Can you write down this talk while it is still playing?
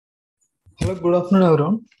Hello, good afternoon,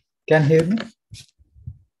 everyone. Can you hear me?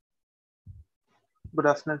 Good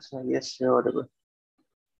afternoon, sir. Yes, you're audible.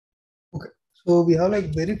 Okay. So we have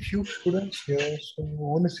like very few students here. So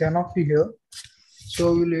only 7 of you here.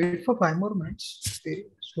 So we'll wait for 5 more minutes. Okay.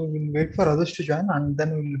 So we'll wait for others to join and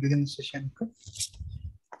then we'll begin the session. Okay.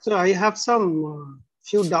 So I have some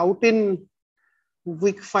few doubt in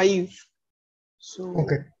week 5. So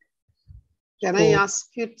Okay. can I ask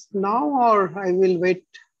it now or I will wait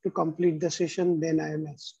to complete the session, then I will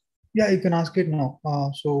ask? Yeah, you can ask it now.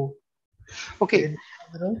 Okay.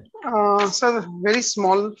 So very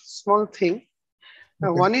small thing.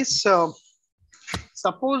 Okay. One is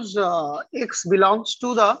suppose X belongs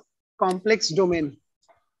to the complex domain.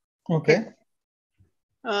 Okay.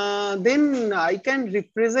 Then I can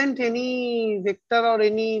represent any vector or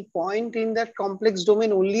any point in that complex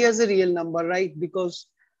domain only as a real number, right? Because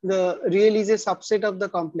the real is a subset of the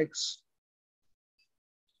complex.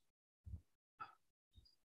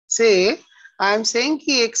 Say, I am saying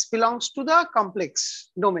that X belongs to the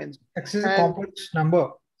complex domain. X is a complex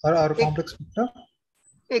number or a complex vector?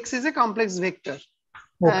 X is a complex vector.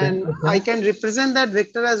 Okay. And I can represent that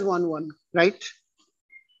vector as 1, 1, right?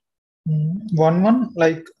 1, 1,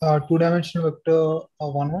 like two-dimensional vector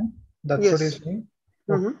 1, 1. That's yes. what you're saying?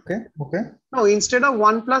 Okay. Okay. No, instead of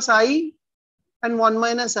 1 plus I and 1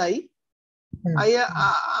 minus I, I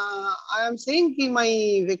am saying that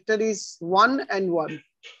my vector is 1 and 1,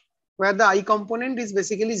 where the I component is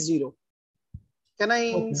basically 0. Can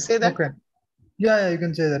I say that? Okay. Yeah, you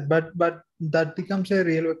can say that. But that becomes a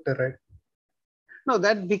real vector, right? No,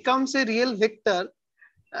 that becomes a real vector.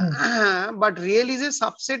 But real is a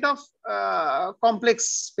subset of complex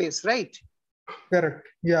space, right? Correct.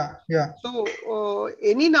 Yeah. So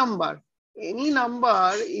any number in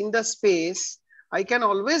the space, I can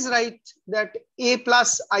always write that A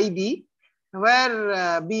plus IB,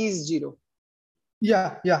 where B is 0.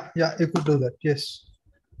 Yeah. You could do that. Yes.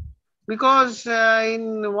 Because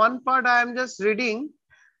in one part I am just reading,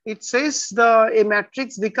 it says a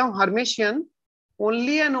matrix become Hermitian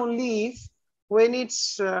only and only if when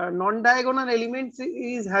its non-diagonal element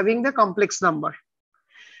is having the complex number.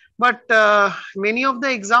 But many of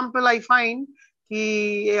the example I find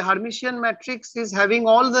a Hermitian matrix is having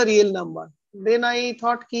all the real number. Then I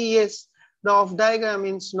thought yes, the off diagonal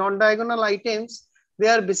means non-diagonal items, they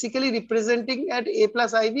are basically representing at A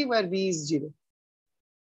plus IB where B is 0.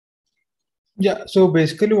 Yeah, so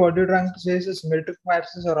basically what you're trying to say is symmetric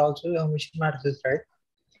matrices are also Hermitian matrices, right?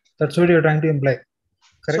 That's what you're trying to imply.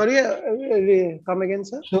 Correct? Sorry, come again,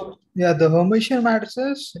 sir. So yeah, the Hermitian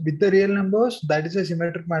matrices with the real numbers, that is a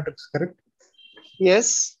symmetric matrix, correct?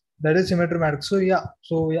 Yes. That is symmetric matrix. So yeah,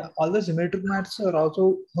 all the symmetric matrices are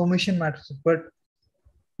also Hermitian matrices, but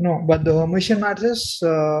the Hermitian matrices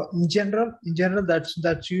in general,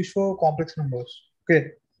 that's used for complex numbers.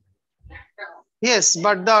 Okay. Yes,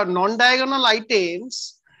 but the non-diagonal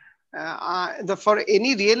items, for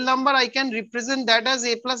any real number, I can represent that as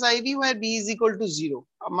A plus IB where B is equal to 0.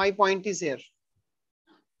 My point is here.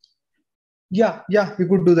 Yeah, you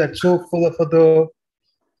could do that. So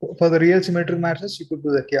for the real symmetric matrices, you could do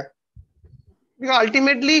that. Yeah. Because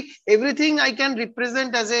ultimately, everything I can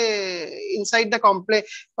represent as inside the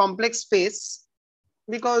complex space,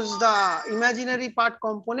 because the imaginary part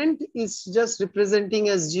component is just representing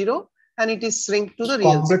as 0 and it is shrink to the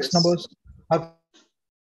real complex space. Numbers are...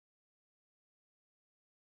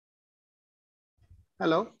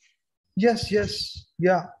 Hello? Yes.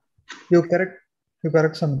 Yeah. You're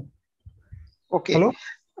correct, Sami. Okay. Hello?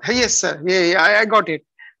 Yes, sir. Yeah, I got it.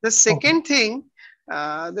 The second thing,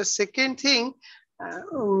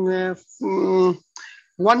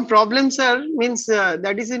 one problem, sir, means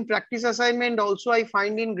that is in practice assignment. Also, I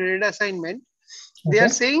find in graded assignment, they are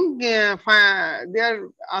saying they are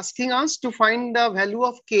asking us to find the value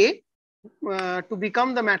of K to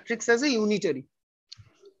become the matrix as a unitary.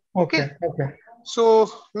 Okay. So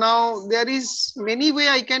now there is many way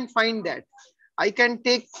I can find that. I can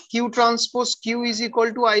take Q transpose Q is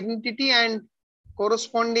equal to identity and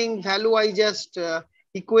corresponding value I just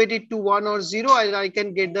equate it to 1 or 0 and I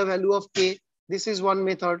can get the value of K. This is one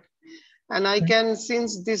method. And I can,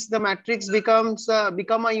 since the matrix become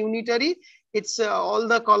a unitary, it's all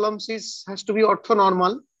the columns has to be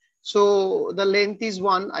orthonormal. So the length is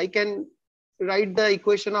 1. I can write the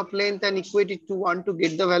equation of length and equate it to 1 to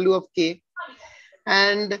get the value of K.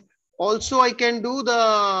 And also I can do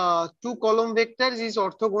the 2 column vectors is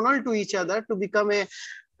orthogonal to each other to become a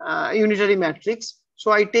unitary matrix.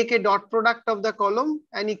 So I take a dot product of the column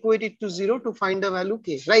and equate it to 0 to find the value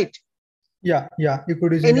K, right? Yeah, you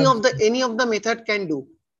could use any of the method can do.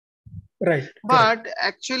 Right. But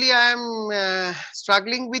actually I am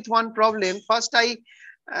struggling with one problem. First I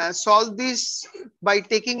solve this by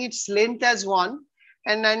taking its length as 1,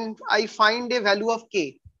 and then I find a value of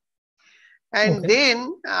k. And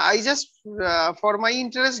then I just, for my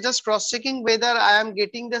interest, just cross-checking whether I am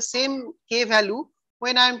getting the same k value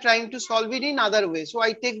when I am trying to solve it in other way. So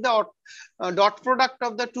I take the dot product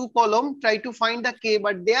of the two column, try to find the k,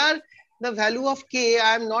 but there the value of k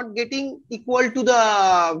I am not getting equal to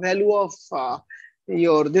the value of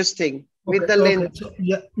your this thing with the length. So,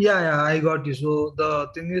 yeah, I got you. So the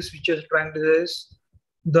thing is, which you're trying to say is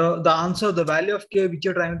the answer, the value of k which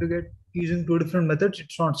you're trying to get using two different methods,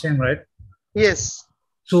 it's not same, right? Yes.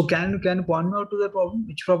 So can you point me out to the problem?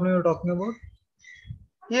 Which problem you're talking about?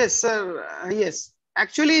 Yes, sir. Yes.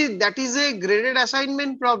 Actually, that is a graded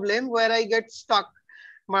assignment problem where I get stuck.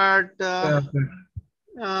 But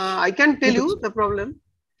I can tell you the problem.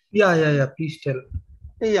 Yeah. Please tell.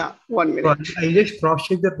 Yeah, 1 minute. I just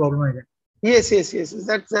cross-check the problem again. Yes.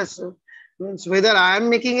 That's means whether I am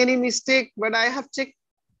making any mistake, but I have checked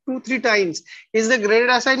 2-3 times. Is the graded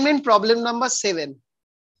assignment problem number 7.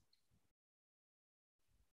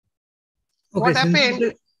 What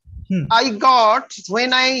happened? I got,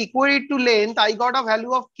 when I equate it to length, I got a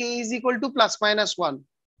value of k is equal to plus minus 1.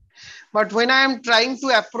 But when I am trying to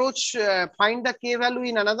approach, find the k value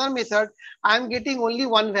in another method, I am getting only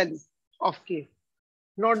one value of k,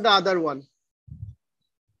 not the other one.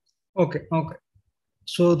 Okay.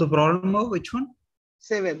 So the problem of which one?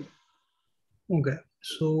 7. Okay.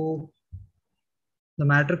 So the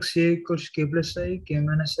matrix A equals k plus I, k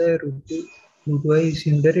minus I, root I is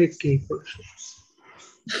indirect k equals.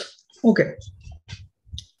 Okay.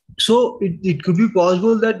 So it could be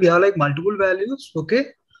possible that we have like multiple values. Okay.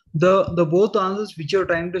 The both answers which you're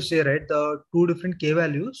trying to say, right? The two different k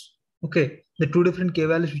values. Okay. The two different k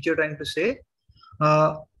values which you're trying to say.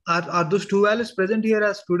 Are those two values present here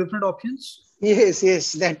as two different options?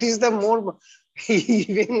 Yes. That is the more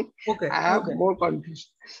even I have more confusion.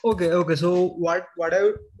 Okay. So what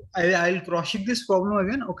I'll cross check this problem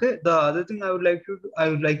again. Okay. The other thing I would like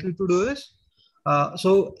you to do is,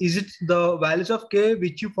 so is it the values of k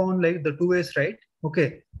which you found like the two ways, right?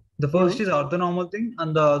 Okay. The first is orthonormal thing,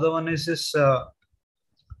 and the other one is this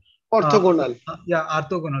orthogonal.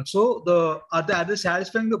 Orthogonal. So are they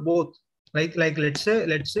satisfying the both? Like let's say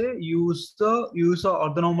use the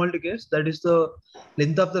orthonormal case, that is the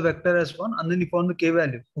length of the vector as 1, and then you found the k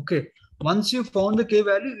value. Okay. Once you found the k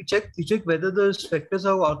value, you check whether those vectors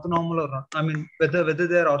are orthonormal or not. I mean whether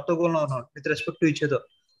they are orthogonal or not with respect to each other.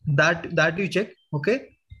 That you check.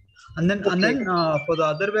 Okay. And then for the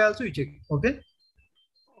other way also you check. Okay.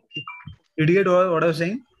 Did you get what I was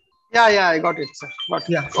saying? Yeah, I got it, sir. Got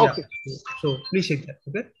it. Okay. Yeah. So please check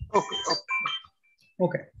that.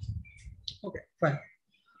 Okay. Okay. Fine.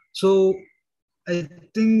 So I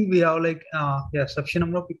think we have like sufficient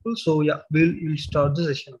number of people. So yeah, we'll start the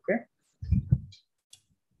session. Okay.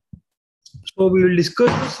 So we will discuss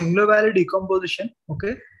the singular value decomposition.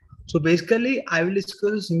 Okay. So basically, I will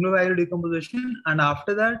discuss the singular value decomposition, and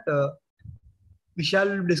after that, Vishal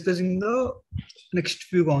will be discussing the next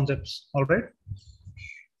few concepts. All right.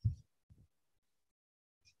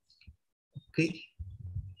 Okay.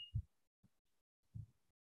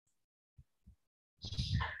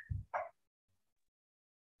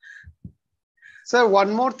 Sir,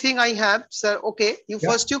 one more thing I have, sir. Okay,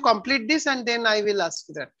 first you complete this and then I will ask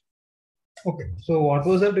that. Okay. So what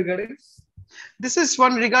was that regarding? This is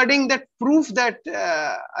one regarding that proof that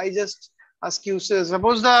I just ask you. So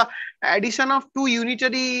suppose the addition of two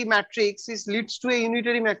unitary matrices leads to a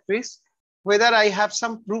unitary matrix, whether I have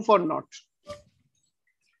some proof or not.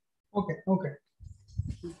 Okay.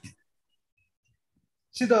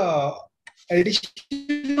 See, the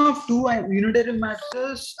addition of two unitary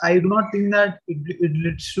matrices, I do not think that it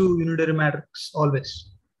leads to unitary matrix always.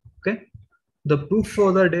 Okay. The proof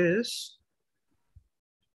for that is,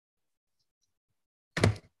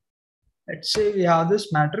 let's say we have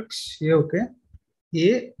this matrix here. Okay.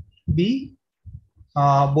 A, B,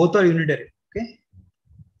 both are unitary. Okay.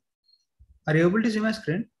 Are you able to see my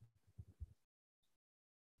screen?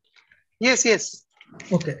 Yes.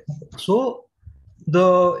 Okay. So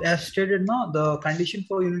as stated now, the condition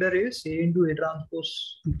for unitary is A into A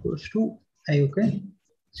transpose equals to I. Okay.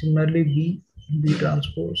 Similarly, B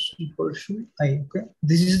transpose equals to I. Okay.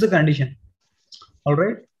 This is the condition. All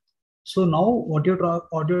right. So now what you're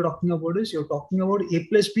talking about is you're talking about A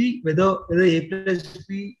plus B, whether A plus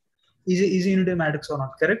B is a unitary matrix or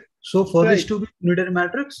not. Correct. So for this to be unitary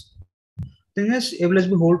matrix, thing is A plus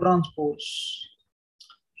B whole transpose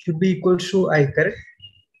should be equal to I. Correct.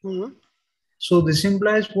 So this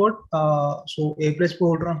implies what? So A plus B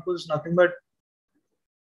whole transpose is nothing but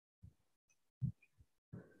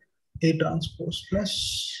A transpose plus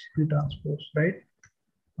B transpose, right?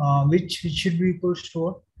 Which should be equals to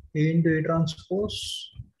what? A into A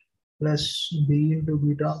transpose plus B into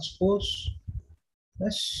B transpose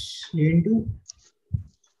plus A into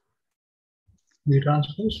B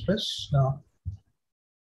transpose plus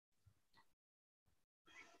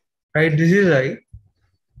right. This is I.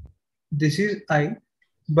 This is I,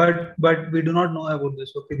 but we do not know about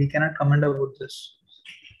this. Okay, we cannot comment about this.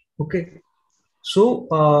 Okay, so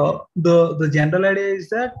the general idea is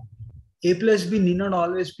that A plus B need not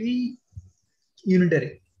always be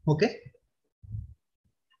unitary. Okay,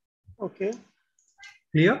 Okay.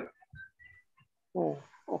 clear? Oh,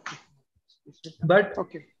 okay. But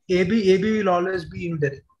Okay. AB will always be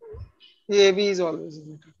unitary. AB is always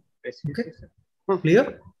unitary. Okay,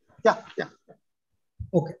 clear? Yeah, yeah.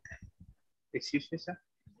 Okay. Excuse me, sir.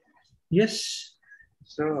 Yes.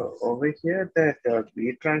 So over here, that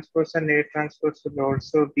B transpose and A transpose will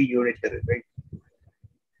also be unitary, right?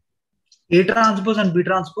 A transpose and B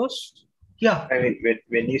transpose. Yeah. I mean,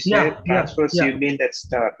 when you say transpose, you mean that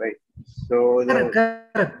star, right? So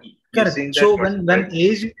correct. So when A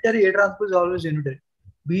is unitary, A transpose is always unitary.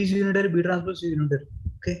 B is unitary, B transpose is unitary.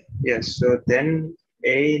 Okay. Yes. So then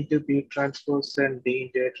A into B transpose and B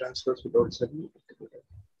into A transpose would also be unitary.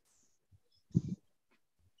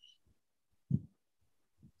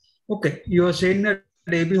 Okay. You are saying that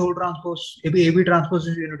AB whole transpose, AB transpose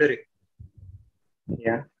is unitary.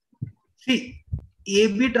 Yeah. See,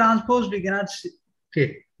 AB transpose we cannot see.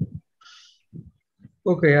 Okay.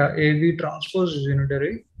 Okay, yeah, AB transpose is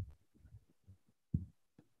unitary.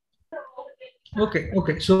 Okay.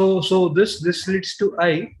 So this leads to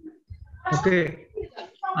I. Okay.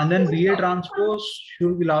 And then BA transpose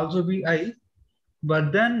will also be I.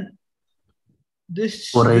 But then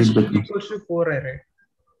this equals to 4I,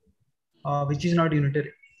 right? Which is not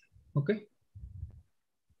unitary. Okay.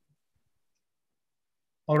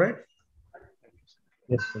 All right.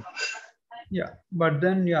 Yes, sir. Yeah, but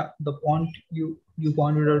then the point you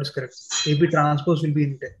pointed out is correct. AB transpose will be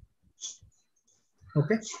unitary.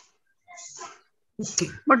 Okay. Okay.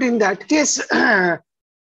 But in that case,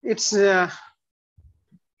 it's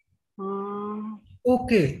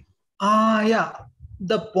okay. Yeah.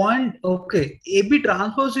 The point. Okay. AB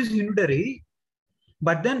transpose is unitary,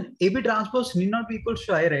 but then AB transpose need not be equal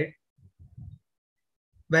to I, right?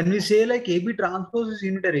 When we say like AB transpose is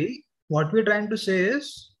unitary, what we're trying to say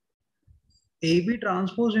is AB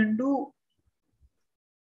transpose into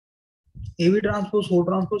AB transpose whole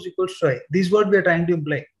transpose equals to I. This is what we are trying to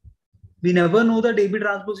imply. We never know that AB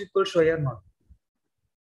transpose equals to I or not.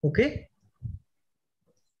 Okay.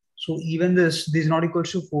 So even this is not equal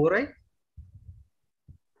to 4I.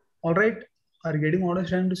 All right. Are you getting what I'm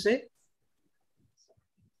trying to say?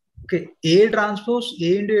 Okay. A transpose,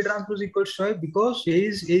 A into A transpose equals to I because A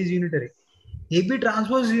is unitary. AB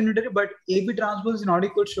transpose is unitary, but AB transpose is not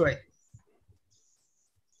equal to I.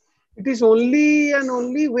 It is only and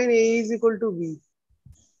only when A is equal to B.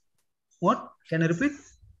 What? Can I repeat?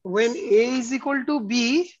 When A is equal to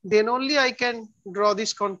B, then only I can draw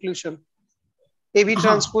this conclusion. AB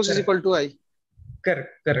transpose is equal to I.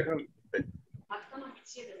 Correct.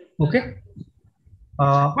 Okay.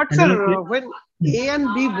 But sir, when A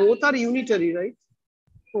and B both are unitary, right?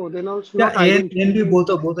 Oh, then also yeah, not A and B both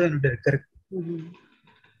are unitary, correct.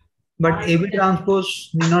 But AB transpose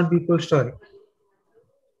need not be equal to I.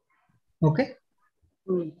 Okay.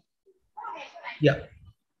 Yeah.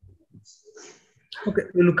 Okay.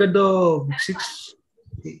 We look at the week 6.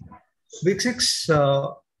 Week 6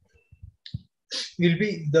 will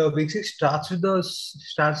be the week 6 starts with the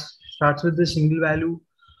single value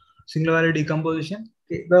decomposition.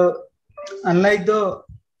 Okay. Unlike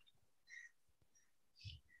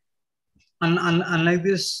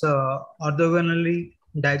this orthogonally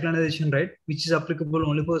diagonalization, right, which is applicable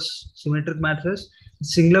only for symmetric matrices,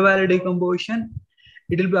 singular value decomposition,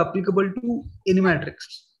 it will be applicable to any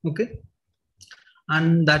matrix. Okay.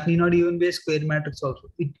 And that need not even be a square matrix also.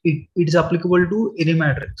 It is applicable to any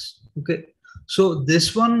matrix. Okay. So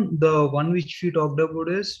this one, the one which we talked about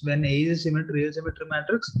is when A is a real symmetric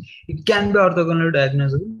matrix, it can be orthogonally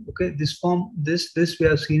diagonalizable. Okay. This form, this we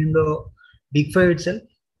have seen in the Big 5 itself.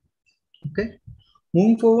 Okay.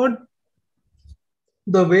 Moving forward,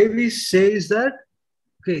 the way we say is that,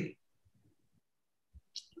 okay,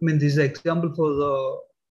 I mean, this is an example for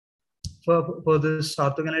this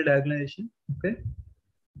orthogonal diagonalization. Okay.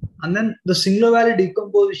 And then the singular value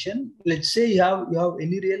decomposition, let's say you have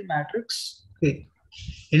any real matrix, okay,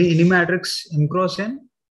 any matrix M cross N,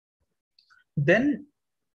 then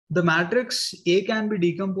the matrix A can be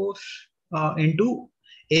decomposed into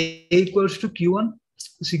A equals to Q1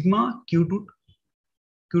 sigma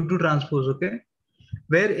Q2 transpose, okay?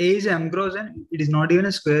 Where A is M cross N, it is not even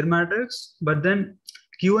a square matrix, but then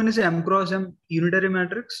Q1 is a M cross M unitary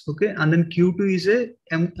matrix, okay? And then Q2 is a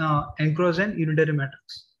N cross N unitary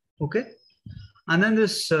matrix, okay? And then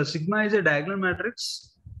this sigma is a diagonal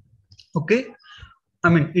matrix, okay? I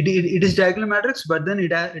mean, it is diagonal matrix, but then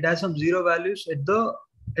it has some zero values at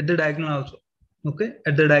the diagonal also, okay?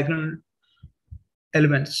 At the diagonal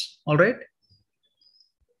elements, all right?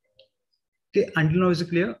 Okay, until now is it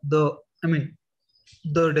clear? The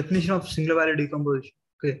definition of singular value decomposition,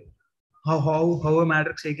 okay? How a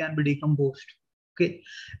matrix A can be decomposed, okay?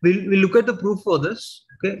 We'll look at the proof for this,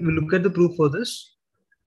 okay? We'll look at the proof for this.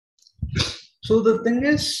 So the thing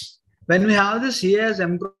is, when we have this A as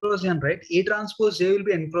M cross N, right? A transpose A will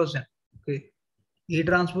be N cross N, okay? A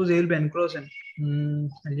transpose A will be N cross N.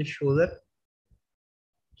 I'll just show that.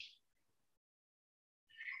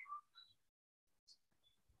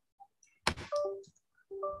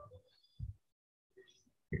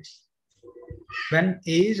 When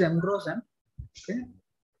A is M cross N, okay,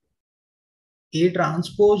 A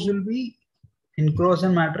transpose will be N cross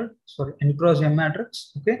N matrix, sorry, N cross M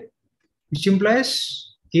matrix, okay, which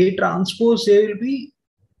implies A transpose A will be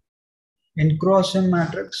N cross M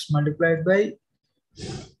matrix multiplied by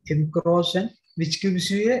M cross N, which gives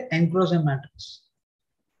you a N cross M matrix,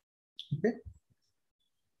 okay,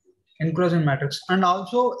 N cross N matrix, and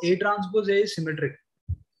also A transpose A is symmetric,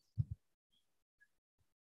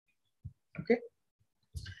 okay.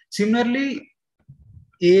 Similarly,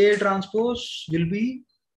 A transpose will be,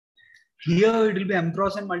 here it will be M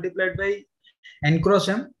cross N multiplied by N cross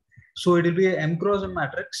M. So it will be a M cross M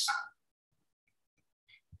matrix.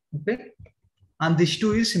 Okay. And this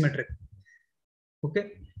two is symmetric.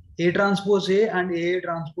 Okay. A transpose A and A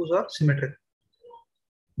transpose are symmetric.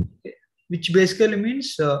 Okay. Which basically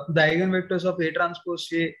means the eigenvectors of A transpose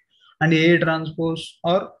A and A transpose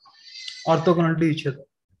are orthogonal to each other.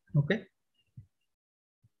 Okay.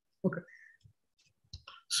 Okay.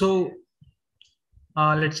 So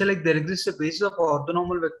let's say like there exists a basis of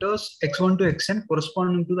orthonormal vectors x1 to xn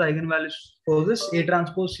corresponding to the eigenvalues for this A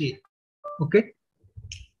transpose A. Okay.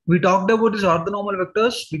 We talked about these orthonormal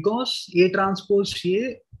vectors because A transpose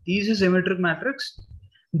A is a symmetric matrix.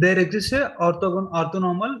 There exists a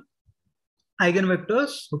orthonormal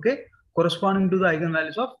eigenvectors, okay, corresponding to the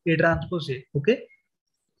eigenvalues of A transpose A. Okay.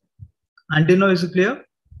 Until now, is it clear?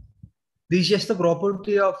 This is just the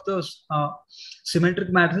property of the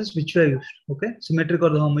symmetric matrices which we are used. Okay, symmetric or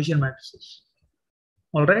the Hermitian matrices.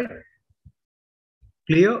 All right.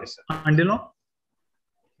 Clear? Yes, until now?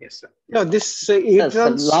 Yes, sir. Yeah, this A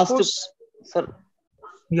transpose. Sir.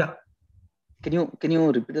 Yeah. Can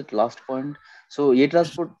you repeat that last point? So A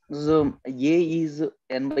transpose A is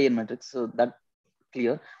n by n matrix, so that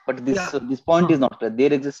clear. But this this point is not clear.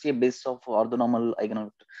 There exists a basis of orthonormal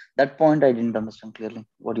eigenvector. That point I didn't understand clearly.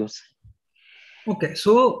 What you're saying? Okay,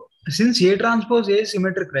 so since A transpose A is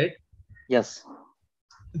symmetric, right? Yes.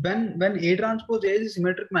 When A transpose A is a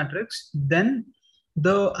symmetric matrix, then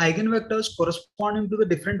the eigenvectors corresponding to the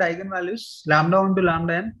different eigenvalues, lambda 1 to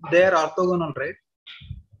lambda n, they are orthogonal, right?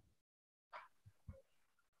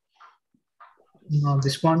 Now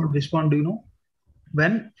this point, do you know?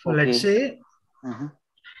 When, let's say,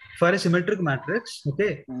 for a symmetric matrix,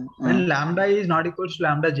 okay, when lambda is not equal to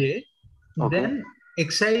lambda j, then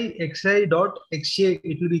xi dot xj,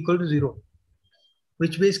 it will be equal to 0,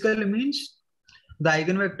 which basically means the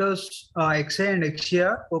eigenvectors xi and xj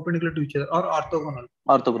are perpendicular to each other or orthogonal.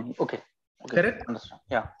 Orthogonal. Okay. Correct. Understand.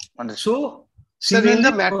 Yeah. Understand. So in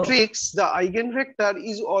the matrix, the eigenvector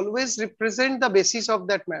is always represent the basis of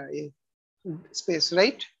that space,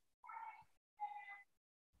 right?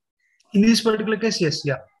 In this particular case, yes.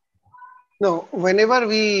 Yeah. No, whenever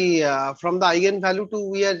we from the eigenvalue to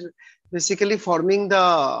we are basically forming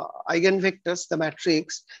the eigenvectors, the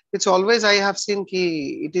matrix, it's always, I have seen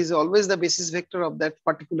it is always the basis vector of that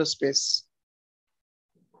particular space,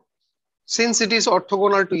 since it is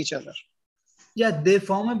orthogonal to each other. Yeah, they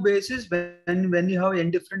form a basis when you have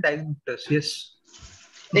n different eigenvectors. Yes.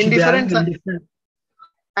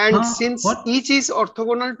 And since each is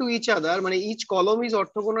orthogonal to each other, each column is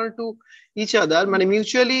orthogonal to each other,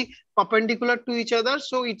 mutually perpendicular to each other,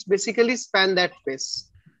 so it's basically span that space.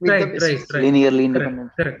 Right. Linearly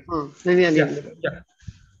independent. Correct. Linearly independent. Yeah.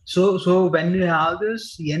 So when you have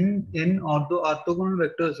this n orthogonal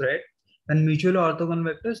vectors, right? When mutually orthogonal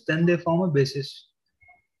vectors, then they form a basis.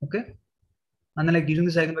 Okay. And then like using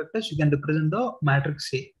the eigenvectors, you can represent the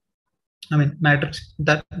matrix A. I mean matrix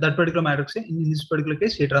that particular matrix A, in this particular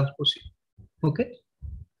case A transpose A. Okay.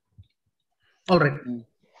 All right.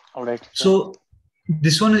 All right. So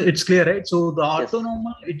this one, it's clear, right? So the Yes.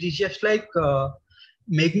 orthonormal, it is just like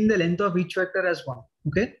making the length of each vector as 1.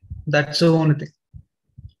 Okay, that's the only thing.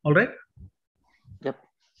 All right. Yep.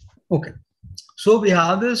 Okay. So we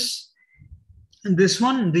have this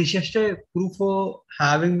one. This is just a proof for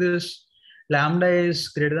having this lambda is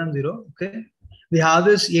greater than 0. Okay. We have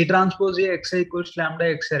this A transpose A xi equals to lambda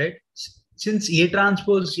xi, right? Since A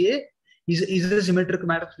transpose A is a symmetric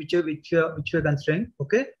matrix which we're considering.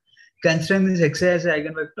 Okay. Considering this xi as an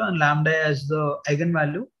eigenvector and lambda as the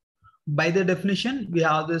eigenvalue. By the definition, we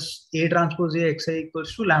have this A transpose A xi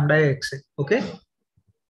equals to lambda xi. Okay.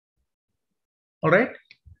 All right.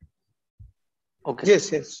 Okay.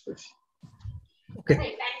 Yes. Okay.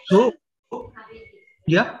 So,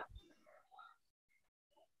 yeah.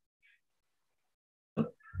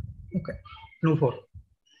 Okay. No 4.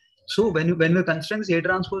 So when we're considering A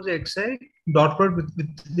transpose xi dot product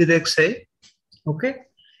with xi, okay,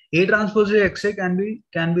 A transpose xi can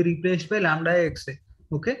be replaced by lambda xi.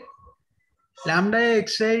 Okay. Lambda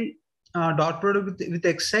xi dot product with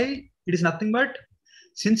xi, it is nothing but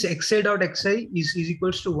since xi dot xi is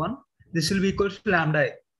equals to 1, this will be equals to lambda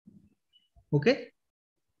I. Okay.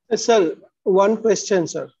 Sir, one question,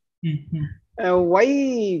 sir.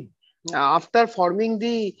 Why after forming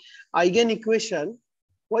the eigen equation,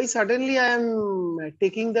 why suddenly I am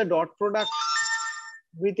taking the dot product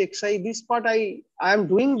with xi? This part I am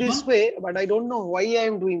doing this way, but I don't know why I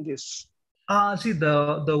am doing this. See,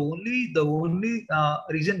 the only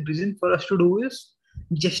reason for us to do is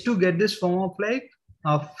just to get this form of like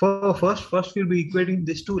first we'll be equating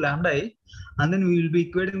this to lambda I, and then we will be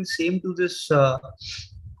equating same to this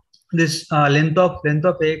length of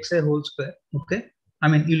axi whole square. Okay, I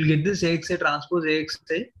mean you'll get this axi transpose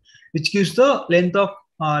axi, which gives the length of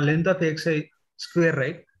axi square,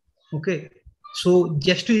 right? Okay, so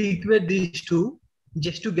just to equate these two,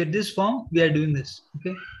 just to get this form, we are doing this.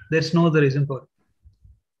 Okay, there's no other reason for it.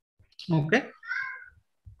 Okay.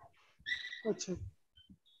 Okay.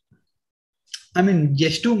 I mean,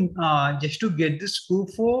 just to get this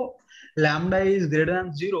proof for lambda is greater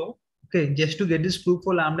than 0. Okay, just to get this proof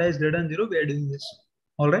for lambda is greater than 0, we are doing this.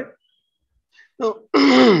 All right. So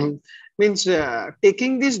means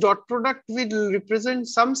taking this dot product will represent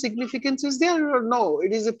some significance is there or no?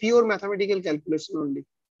 It is a pure mathematical calculation only.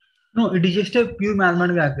 No, it is just a pure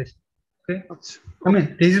mathematical calculation. Okay. Okay. I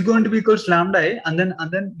mean, this is going to be equals to lambda I, and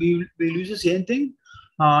then we will use the same thing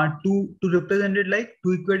to represent it like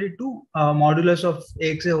to equate it to modulus of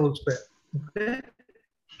axi whole square. Okay,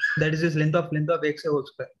 that is this length of axi whole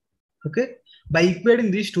square. Okay, by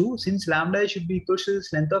equating these two, since lambda should be equal to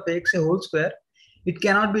this length of axi whole square, it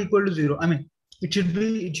cannot be equal to 0. I mean, it should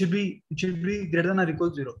be greater than or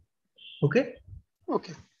equal to 0. Okay.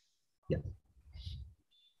 Okay. Yeah.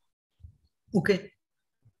 Okay.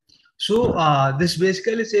 So this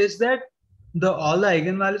basically says that all the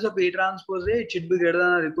eigenvalues of A transpose A, it should be greater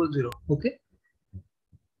than or equal to 0. Okay.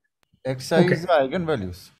 Xi Okay. is the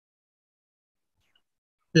eigenvalues.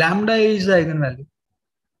 Lambda is the eigenvalue.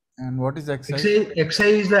 And what is xi? Xi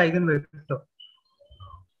is the eigenvector.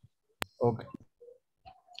 Okay.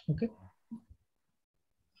 Okay.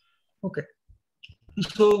 Okay.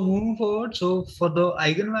 So moving forward, so for the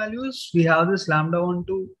eigenvalues, we have this lambda 1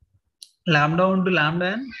 to lambda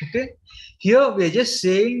n. Okay. Here we are just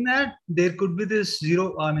saying that there could be this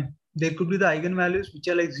 0. I mean, there could be the eigenvalues which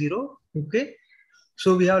are like 0. Okay.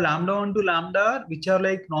 So we have lambda 1 to lambda, which are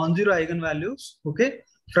like non-zero eigenvalues. Okay.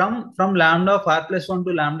 From lambda of r plus 1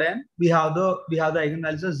 to lambda n, we have the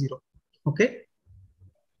eigenvalues as 0. Okay.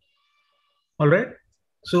 All right.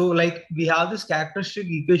 So like we have this characteristic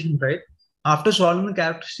equation, right? After solving the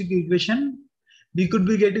characteristic equation, we could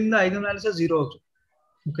be getting the eigenvalues as 0 also.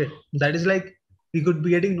 Okay. That is like we could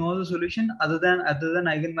be getting no other solution other than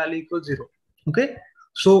eigenvalue equals 0. Okay.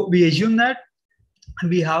 So we assume that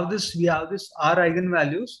we have this r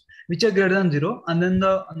eigenvalues which are greater than 0, and then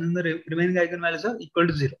the remaining eigenvalues are equal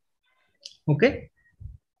to 0. Okay.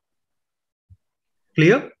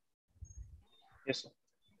 Clear? Yes, sir.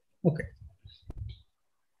 Okay.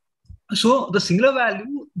 So the singular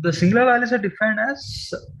values are defined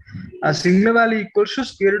as a singular value equals to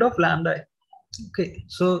square root of lambda I. Okay.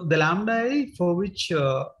 So the lambda I for which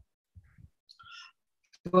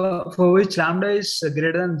lambda is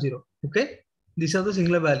greater than 0. Okay. These are the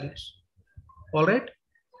singular values. All right.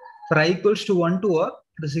 For I equals to 1 to r,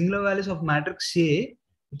 the singular values of matrix A,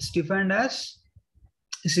 it's defined as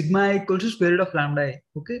sigma I equals to square root of lambda I.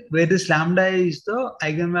 Okay. Where this lambda I is the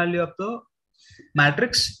eigenvalue of the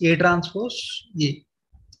matrix A transpose A.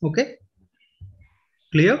 Okay.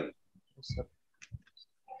 Clear? Yes, sir.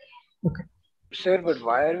 Okay. Sir, but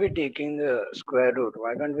why are we taking the square root?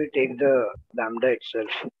 Why can't we take the lambda itself?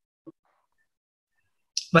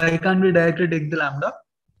 Why can't we directly take the lambda?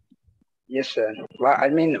 Yes, sir. Why are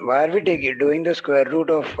we doing the square root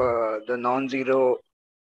of the non-zero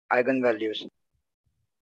eigenvalues?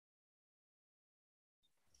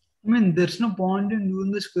 I mean, there's no point in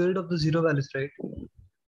doing the square root of the zero values, right?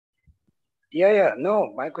 Yeah.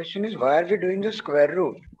 No, my question is, why are we doing the square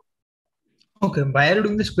root? Okay, why are you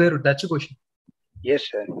doing the square root? That's the question. Yes,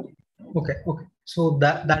 sir. Okay. So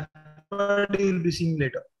that part you'll be seeing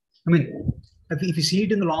later. I mean, if you see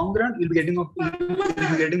it in the long run, you'll be getting why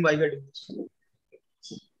we are doing this.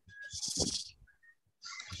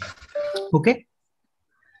 Okay.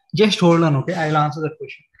 Just hold on. Okay, I'll answer that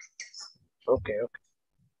question. Okay.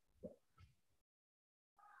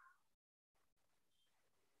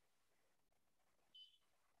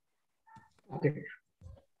 Okay.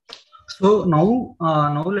 So now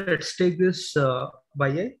let's take this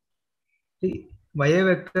yi. The yi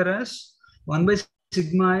vector as 1 by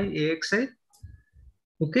sigma I axi.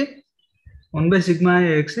 Okay, 1 by sigma I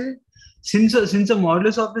axi. Since the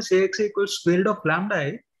modulus of this axi equals square root of lambda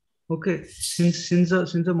I. Okay, since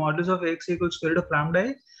the modulus of axi equals square root of lambda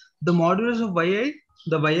I, the modulus of yi,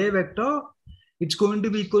 the yi vector, it's going to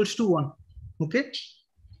be equals to 1. Okay,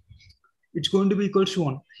 it's going to be equals to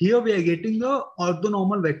 1. Here we are getting the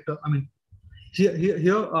orthonormal vector. I mean,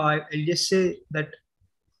 here I'll just say that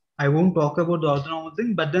I won't talk about the orthonormal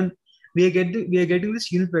thing, but then we are getting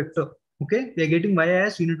this unit vector. Okay, we are getting y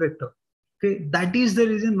as unit vector. Okay, that is the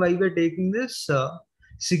reason why we are taking this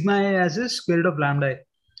sigma I as a square root of lambda I.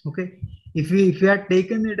 Okay, if we had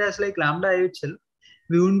taken it as like lambda I itself,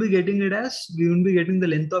 we wouldn't be getting the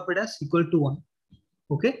length of it as equal to 1.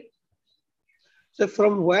 Okay. So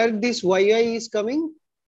from where this yi is coming?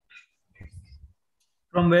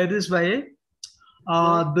 From where this yi?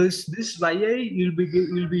 This yi you'll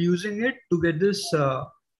be using it to get this.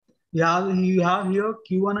 You have here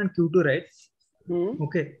Q1 and Q2, right?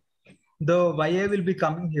 Okay. The yi will be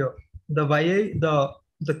coming here. The yi the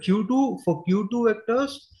Q2 for Q2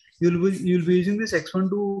 vectors you'll be using this x1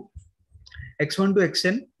 to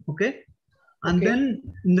xn. Okay. And then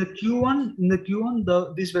in the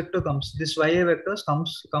Q1 this vector comes. This yi vectors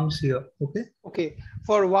comes here. Okay. Okay.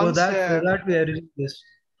 For that we are using this.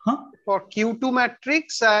 For Q2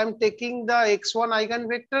 matrix, I am taking the x1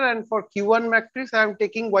 eigenvector, and for Q1 matrix, I am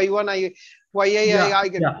taking y1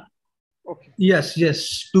 eigenvector. Yeah. Okay. Yes.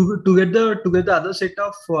 To get the other set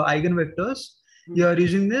of eigenvectors, you are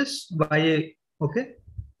using this ya. Okay.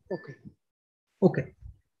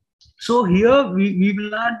 So here we will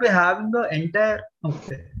not be having the entire.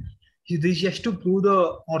 Okay. This is just to prove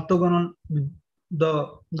the orthogonal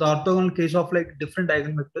case of like different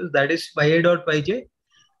eigenvectors. That is ya dot yj.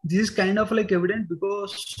 This is kind of like evident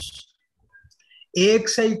because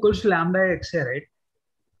axi equals to lambda xi, right?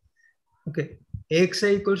 Okay,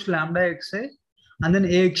 axi equals to lambda xi, and then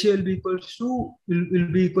axi will be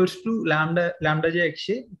equals to lambda j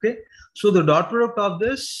xi. Okay, so the dot product of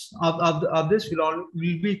this will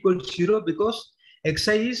be equal to 0 because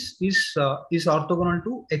xi is orthogonal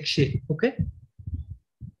to xi. Okay,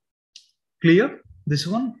 clear? This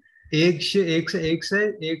one axi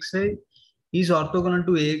is orthogonal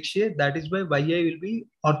to axi. That is why yi will be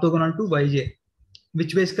orthogonal to yj,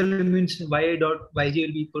 which basically means y dot yj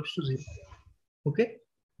will be equals to 0. Okay.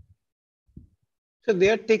 So they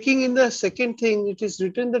are taking in the second thing. It is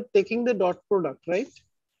written that taking the dot product, right?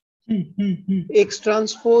 X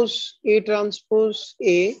transpose A transpose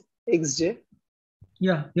A xj.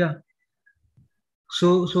 Yeah.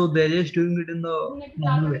 So they're just doing it in the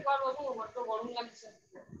normal way.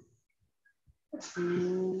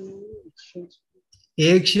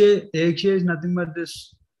 axi is nothing but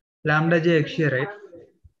this lambda j xi, right?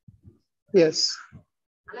 Yes.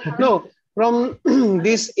 Okay. No, from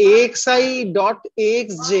this axi dot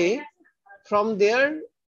axj, from there,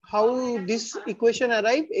 how this equation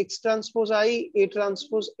arrive? X transpose I, A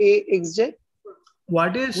transpose A xj.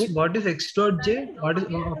 What is x dot j? What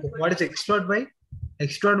is x dot y?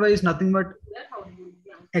 X dot y is nothing but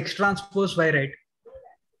x transpose y, right?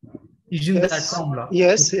 Using that formula.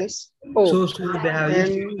 Yes. Oh, so they have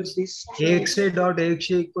used axi dot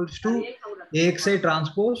axi equals to axi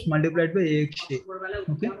transpose multiplied by axi.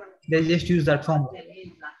 Okay, they just use that formula.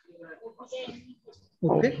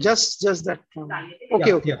 Okay, just that formula.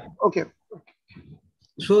 Okay.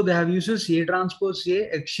 So they have used A transpose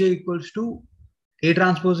A xi equals to A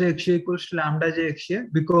transpose A xi equals to lambda j xi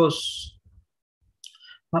because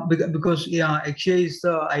xi is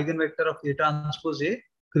the eigenvector of A transpose A,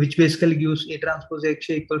 which basically gives A transpose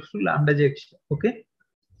xi equals to lambda j xi. Okay,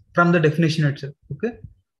 from the definition itself. Okay,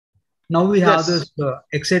 Now we have Yes. this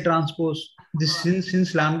XA transpose. This since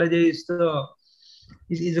lambda j is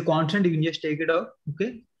a constant, you can just take it out, okay,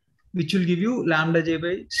 which will give you lambda j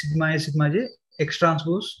by sigma j x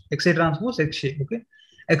transpose XA transpose XA, okay.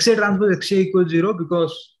 XA transpose XA equals 0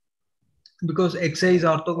 because XA is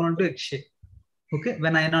orthogonal to XA, okay,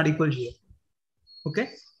 when I not equals 0, okay.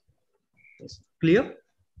 Yes. Clear?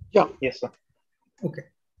 Yeah. Yes, sir. Okay.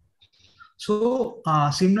 So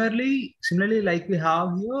similarly, like we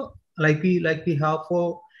have here, like we have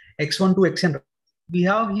for x1 to xn, we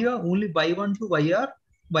have here only y1 to yr,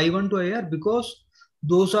 because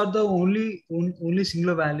those are the only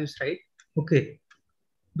singular values, right? Okay.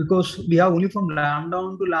 Because we have only from lambda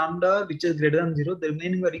down to lambda, which is greater than 0, the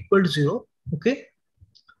remaining are equal to 0. Okay.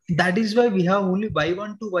 That is why we have only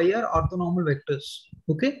y1 to yr orthonormal vectors.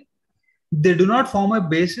 Okay. They do not form a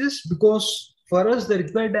basis because for us the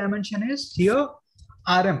required dimension is here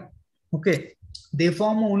Rm. Okay. They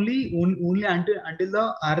form only until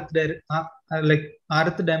the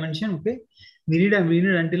rth dimension. Okay. We need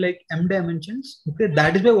until like m dimensions. Okay.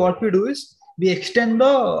 That is why what we do is we extend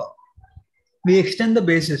the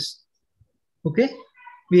basis. Okay.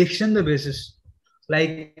 We extend the basis.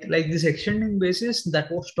 Like this extending basis that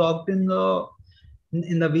was talked in the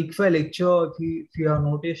week 5 lecture, if you have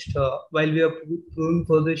noticed, while we are proving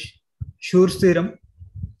for the Schur's theorem,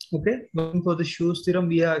 okay, going for the Schur's theorem,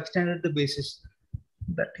 we have extended the basis.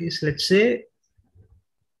 That is, let's say,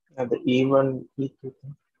 The E1, E2.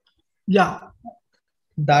 yeah,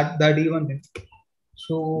 that E1 thing.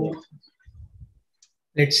 So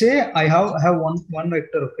let's say I have one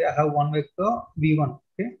vector, okay, I have one vector V1,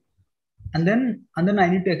 okay, and then I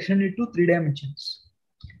need to extend it to 3 dimensions.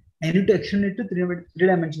 I need to extend it to three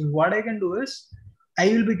dimensions. What I can do is I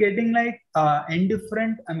will be getting like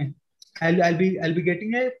indifferent. I mean, I'll be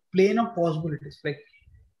getting a plane of possibilities. Like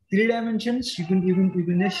 3 dimensions, you can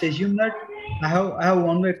just assume that I have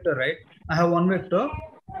one vector, right? I have one vector.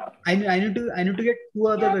 I need to get two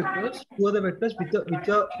other vectors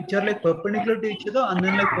which are like perpendicular to each other and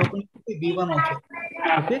then like perpendicular to V1 also.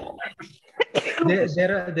 Okay.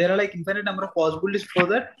 There are like infinite number of possibilities for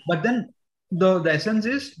that, but then the essence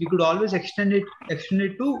is we could always extend it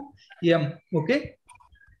to m. Okay.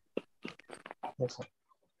 Yes, sir.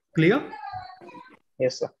 Clear?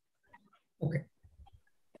 Yes, sir. Okay.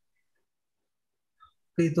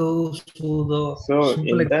 Okay, so the So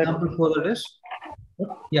simple in that, example for that is,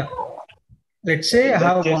 yeah, let's say I that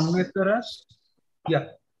have case, one vector as, yeah,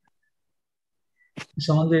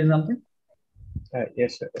 someone say something.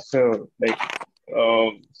 yes, sir. So like,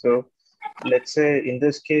 so let's say in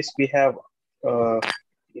this case we have,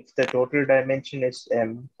 if the total dimension is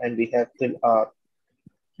m and we have till r,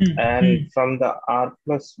 and from the r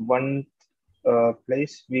plus 1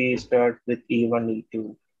 place we start with E1,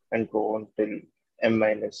 E2 and go on till m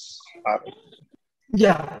minus r.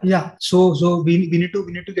 Yeah. So we need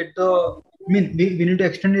to get the, I mean, we need to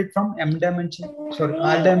extend it from m dimension, sorry,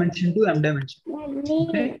 r dimension to m dimension.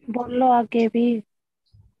 Okay.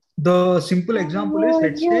 The simple example is,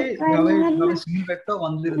 let's say you have a single vector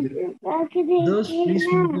 1, 0, 0. Thus, please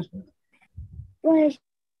move this one.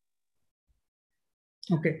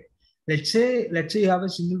 Okay. Let's say you have a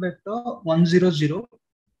single vector 1, 0, 0.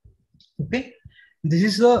 Okay. This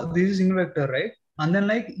is single vector, right? And then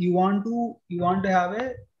like you want to have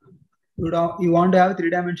a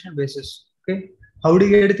 3-dimensional basis. Okay. How do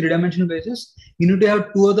you get a 3-dimensional basis? You need to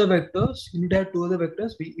have two other vectors. Which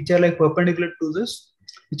are like perpendicular to this.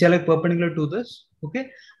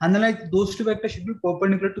 Okay. And then like those two vectors should be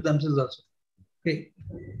perpendicular to themselves also. Okay.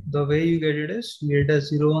 The way you get it is you get a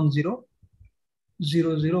 0, 1, 0,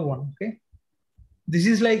 0, 0, 1. Okay. This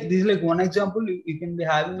is like one example. You can be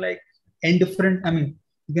having like indifferent, I mean,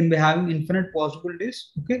 you can be having infinite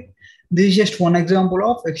possibilities. Okay. This is just one example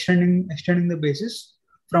of extending the basis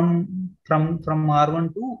from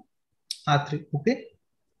R1 to R3. Okay.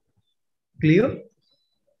 Clear?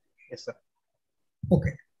 Yes, sir.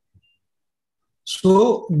 Okay.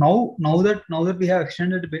 So now that we have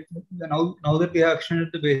extended the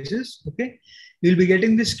basis, okay, we'll be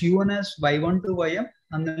getting this Q1 as Y1 to Ym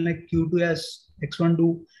and then like Q2 as X1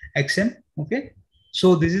 to Xn. Okay.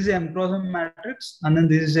 So this is an M cross M matrix and then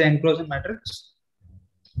this is an N cross M matrix.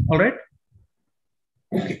 All right.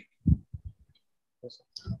 Okay.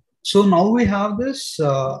 So now we have this.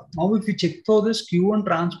 Now if we check for this Q1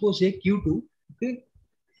 transpose A Q2, okay,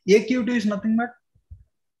 A Q2 is nothing but,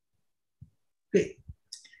 okay,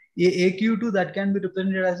 A Q2 that can be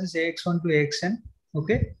represented as this AX1 to AXN.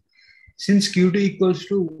 Okay, since Q2 equals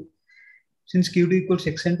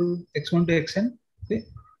Xn to X1 to Xn. Okay,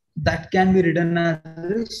 that can be written as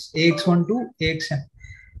this AX1 to AXN.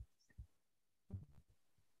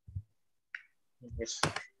 Yes.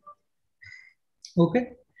 Okay,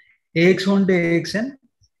 AX1 to AXN.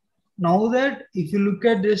 Now that if you look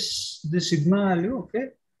at this sigma value, okay,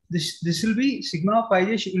 this will be sigma of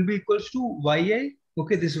ij will be equals to yi.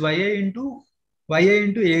 Okay, this yi into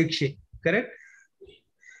AXA. Correct?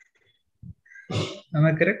 Am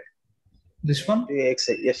I correct? This one? Yes,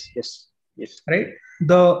 yes. Right?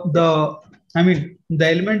 The I mean the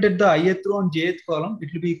element at the ith row and jth column, it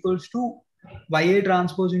will be equals to yi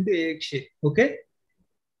transpose into AXA. Okay?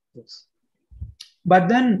 Yes. But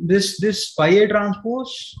then this yi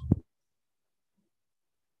transpose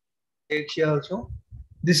AXA also.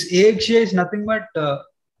 This AXA is nothing but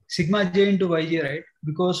sigma j into yj, right?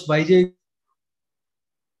 Because yj.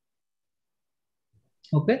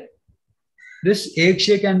 Okay, this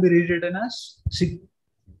AXA can be rewritten as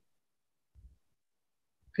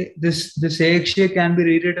okay, this AXA can be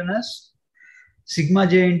rewritten as sigma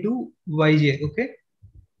j into yj. Okay,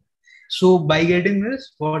 so by getting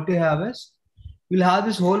this, what we have is we'll have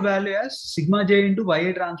this whole value as sigma j into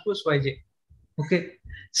yi transpose yj. Okay,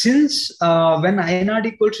 since when I naught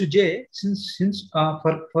equals to j, since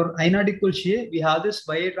for I naught equals to j, we have this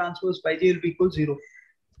yi transpose yj will be equal to 0.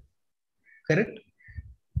 Correct?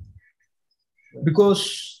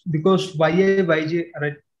 Because yi yj,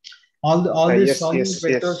 right? All these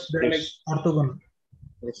vectors, they're like orthogonal.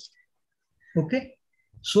 Yes. Okay,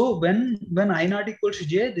 so when I naught equals to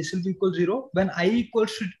j, this will be equal to 0. When I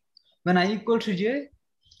equals to j,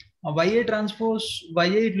 yi transpose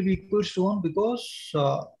yi, it will be equal to 1 because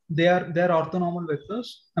they are orthonormal vectors.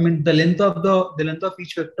 I mean the length of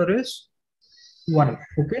each vector is 1.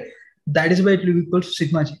 Okay, that is why it will be equal to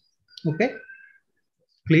sigma j. Okay,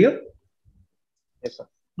 clear? Yes, sir.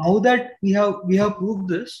 Now that we have proved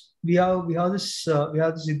this, we have this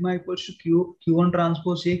sigma equals to q1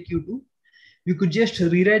 transpose a q2. We could just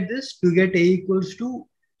rewrite this to get a equals to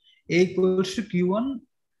q1.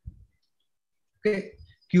 Okay,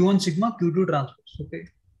 q1 sigma q2 transpose. Okay,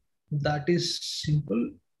 that is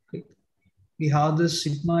simple. Okay, we have this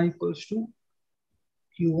sigma equals to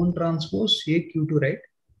q1 transpose a q2, right?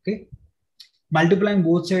 Okay, multiplying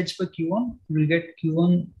both sides by q1, we will get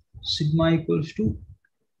q1 sigma equals to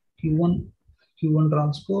q1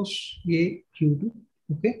 transpose a q2.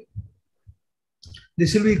 Okay,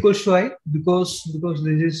 this will be equals to I because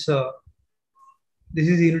this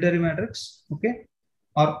is unitary matrix. Okay,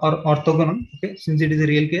 or orthogonal. Okay, since it is a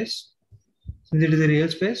real case, since it is a real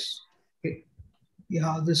space. Okay, we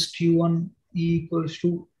have this q1 e equals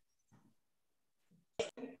to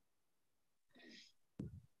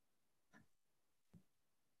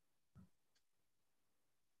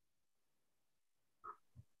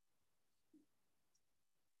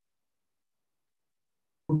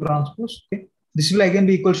transpose. Okay, this will again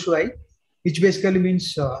be equals to I, which basically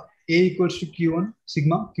means a equals to q1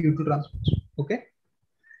 sigma q2 transpose. Okay,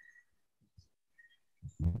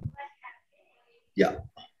 yeah.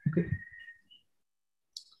 Okay,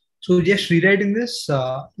 so just rewriting this,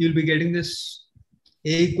 you'll be getting this a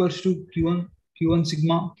equals to q1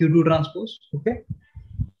 sigma q2 transpose. Okay,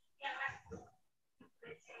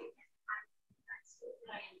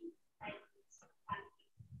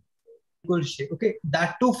 equals to, okay,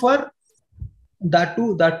 that too for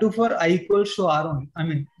I equals to r only. I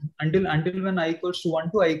mean until when I equals to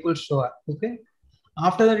 1 to I equals to r. Okay,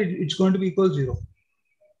 after that it's going to be equal to 0.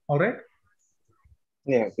 All right.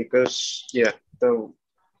 Yeah, because the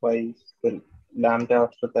lambda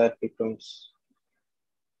after that becomes.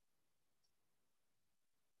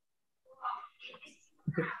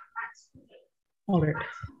 Okay. All right.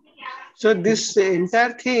 So this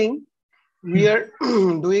entire thing we are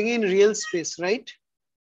doing in real space, right?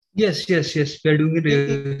 Yes. We are doing it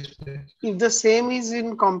real space. If the same is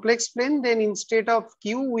in complex plane, then instead of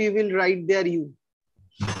q, we will write there u.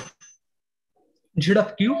 Instead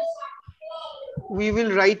of q, we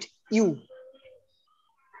will write u.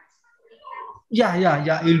 Yeah.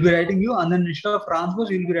 You'll be writing u, and then instead of transpose,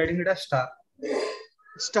 you'll be writing it as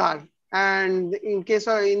star. And in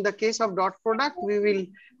the case of dot product, we will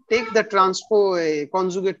take the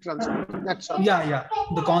conjugate transpose. That's all. Yeah.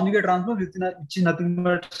 The conjugate transpose, which is nothing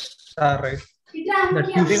but star, right?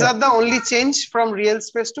 These are the only change from real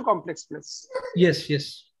space to complex space. Yes.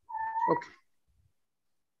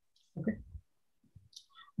 Okay.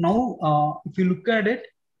 Now, if you look at it,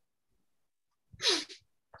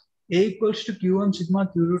 A equals to Q1 sigma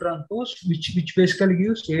Q2 transpose, which basically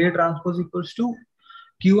gives A transpose equals to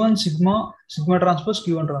Q1 sigma transpose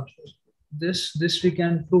Q1 transpose. This we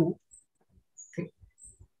can prove. Okay.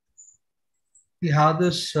 We have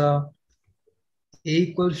this A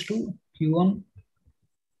equals to Q1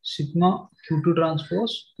 sigma Q2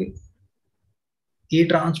 transpose. Okay. A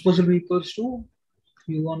transpose will be equals to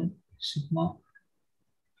Q1 sigma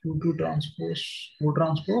Q2 transpose O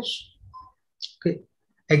transpose. Okay.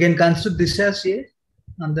 Again, consider this as A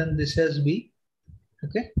and then this as B.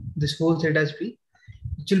 Okay. This whole set as B,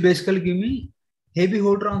 which will basically give me AB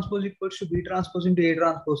whole transpose equals to B transpose into A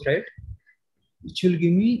transpose, right? Which will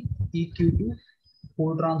give me EQ2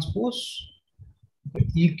 whole transpose,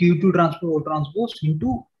 EQ2 transpose O transpose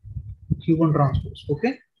into Q1 transpose.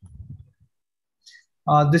 Okay.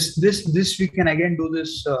 This we can again do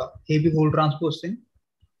this AB whole transpose thing,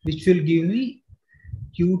 which will give me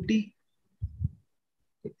Q2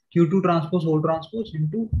 transpose whole transpose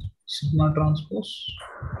into sigma transpose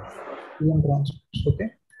Q1 transpose. Okay,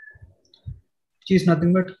 which is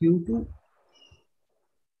nothing but Q2.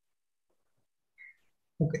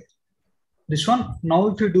 Okay, this one. Now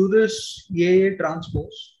if you do this AA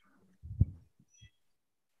transpose,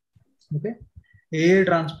 okay, AA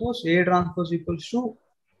transpose equals to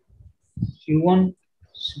Q1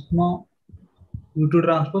 sigma Q2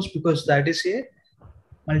 transpose, because that is A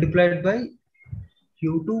multiplied by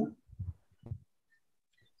Q2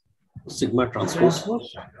 sigma transpose,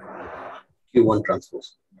 Q1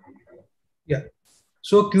 transpose. Yeah.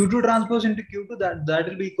 So Q2 transpose into Q2, that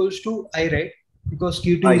will be equals to I, right? Because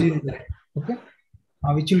Q2 is in there. Okay.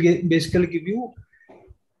 Which will basically give you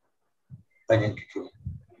identity.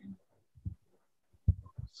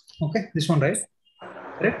 Okay, this one, right?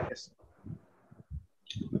 Correct? Yes.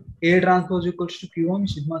 A transpose equals to Q1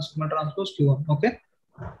 sigma transpose Q1. Okay.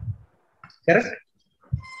 Correct?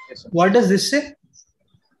 Yes, sir. What does this say?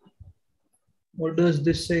 What does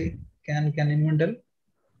this say? Can anyone tell?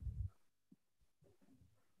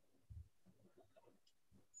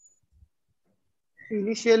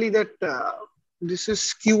 Initially that this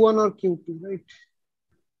is Q1 or Q2, right?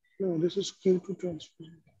 No, this is Q2 transpose.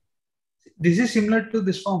 This is similar to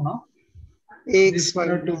this form, no? AX This is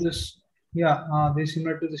similar to this. Yeah, this is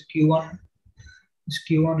similar to this Q1. This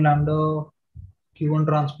Q1 lambda Q1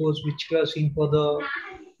 transpose, which we have seen for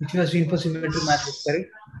symmetric matrix, correct?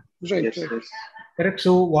 Right, Yes, right. yes. Correct.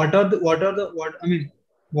 So what are the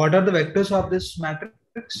vectors of this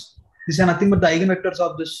matrix? These are nothing but the eigenvectors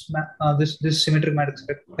of this symmetric matrix,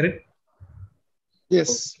 correct?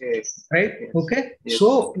 Yes. Okay. Right. Yes. Okay. Yes.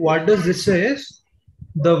 So what does this say is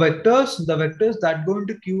the vectors that go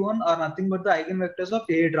into Q1 are nothing but the eigenvectors of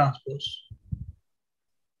A transpose.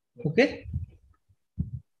 Okay.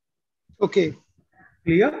 Okay.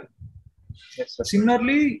 Clear? Yes, sir.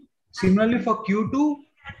 Similarly for Q2,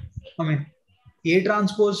 A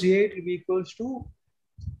transpose A will be equals to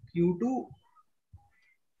Q2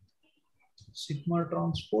 sigma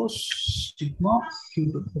transpose sigma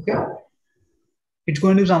Q2. Okay, it's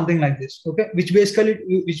going to be something like this. Okay, which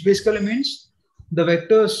basically means the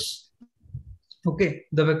vectors. Okay,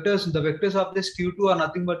 the vectors of this Q2 are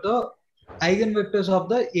nothing but the eigenvectors of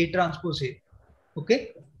the A transpose A.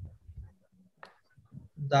 Okay,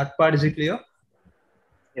 that part is clear?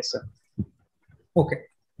 Yes, sir. Okay.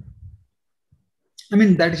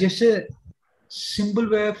 That is just a simple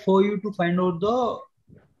way for you to find out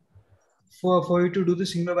for you to do the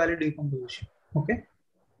single value decomposition. Okay.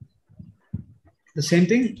 The same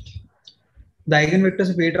thing, the eigenvectors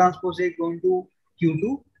of A transpose A going to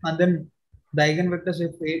Q2, and then the eigenvectors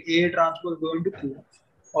of A transpose going to Q1.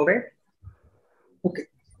 All right. Okay.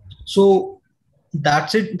 So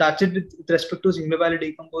that's it with respect to single value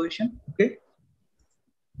decomposition. Okay.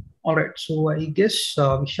 All right. So I guess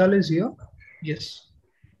Vishal is here. Yes.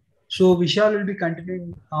 So Vishal will be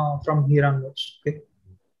continuing from here onwards. Okay.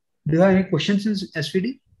 Do you have any questions in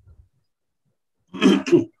SVD?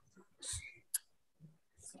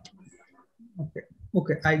 Okay.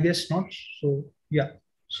 Okay. I guess not. So yeah.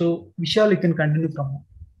 So Vishal, you can continue from here.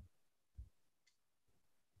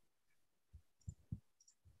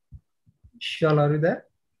 Vishal, are you there?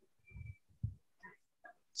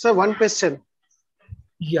 So one question.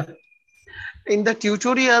 Yeah. In the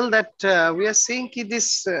tutorial that we are seeing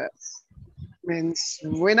this means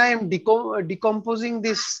when I am decomposing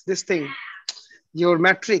this thing, your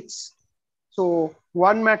matrix. So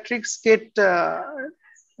one matrix get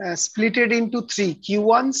splitted into three: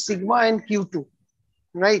 Q1, sigma, and Q2,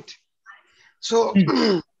 right? So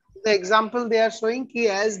the example they are showing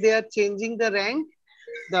as they are changing the rank,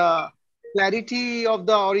 the clarity of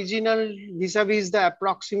the original vis-a-vis the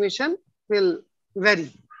approximation will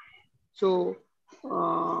vary. So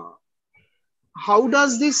how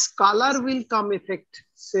does this color will come effect?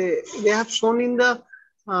 Say they have shown in the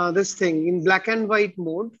this thing in black and white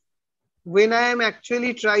mode. When I am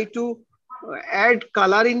actually try to add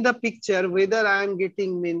color in the picture, whether I am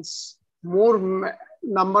getting means more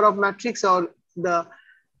number of matrix or the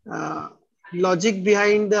logic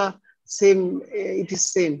behind the same, it is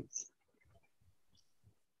same.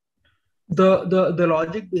 The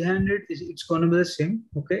logic behind it is it's gonna be the same.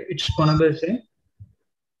 Okay, it's gonna be the same.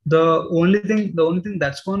 The only thing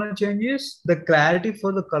that's gonna change is the clarity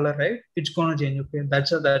for the color, right? It's gonna change. Okay,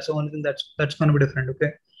 that's the only thing that's gonna be different.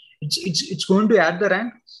 Okay, it's going to add the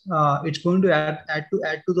rank. It's going to add to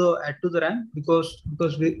the rank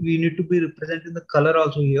because we need to be representing the color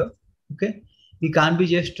also here. Okay, we can't be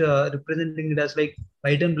just representing it as like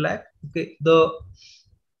white and black. Okay, the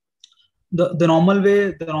normal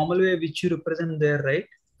way which you represent there, right?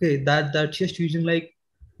 Okay, that's just using like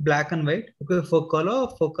black and white. Okay, for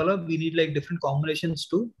color we need like different combinations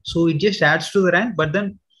too, so it just adds to the rank, but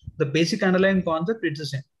then the basic underlying concept it's the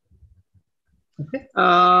same. Okay,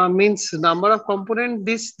 Means number of component,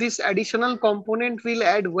 this additional component will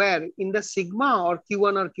add where, in the sigma or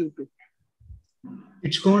q1 or q2?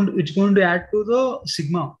 it's going to add to the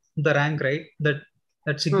sigma, the rank, right? That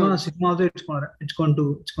sigma also it's going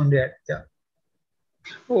to add, yeah.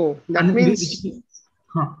 Oh, that And means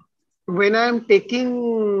huh. when I am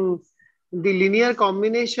taking the linear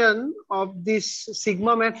combination of this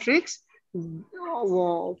sigma matrix,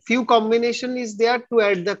 few combination is there to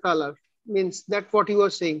add the color. Means that what you are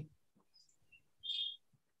saying?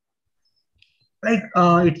 Like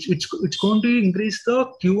it's going to increase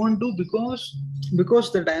the q1 too, because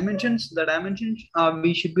the dimensions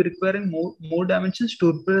we should be requiring more dimensions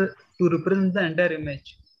to represent the entire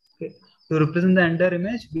image. Okay, to represent the entire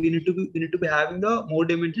image we need to be having the more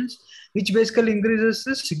dimensions, which basically increases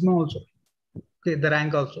the sigma also. Okay, the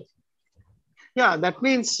rank also. Yeah, that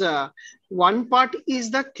means one part is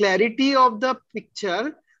the clarity of the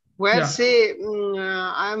picture, where Yeah. say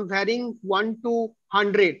I am varying 1 to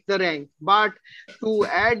 100 the rank, but to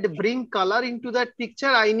bring color into that picture,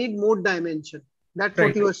 I need more dimension. That's Right.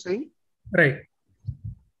 what you are saying. Right.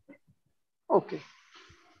 Okay.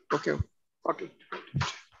 Okay. Got it.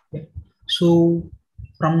 Okay. So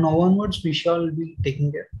from now onwards, Vishal will be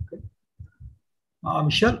taking care. Okay.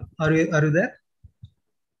 Vishal, are you there?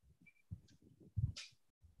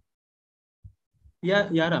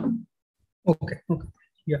 Yeah, Ram. Okay.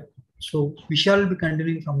 Yeah. So Vishal will be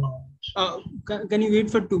continuing from now onwards. Can you wait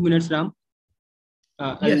for 2 minutes, Ram?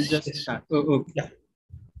 I'll just start. Oh, okay. Yeah.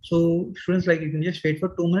 So students, like, you can just wait for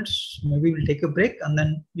 2 minutes. Maybe we'll take a break and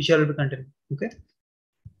then Vishal will be continuing. Okay.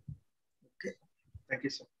 Okay. Thank you,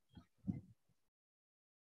 sir.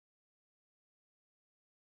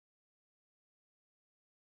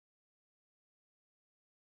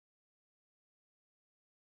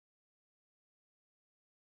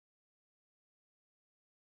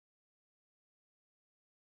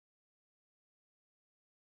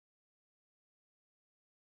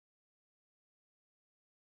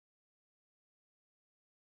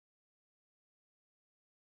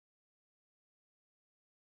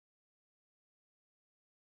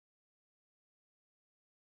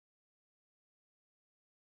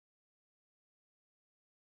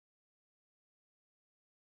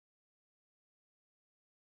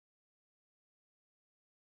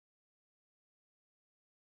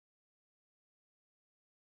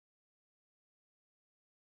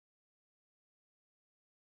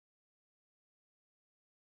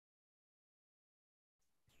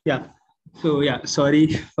 Yeah. So yeah, sorry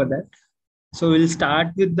for that. So we'll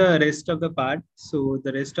start with the rest of the part. So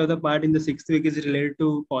the rest of the part in the 6th week is related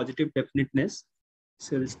to positive definiteness.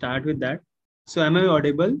 So we'll start with that. So am I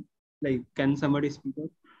audible? Like, can somebody speak up?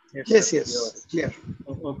 Yes. Yeah.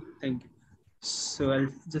 Okay, thank you. So I'll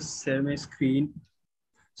just share my screen.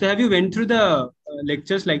 So have you went through the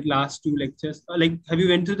lectures, like last 2 lectures? Like, have you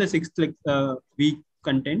went through the 6th week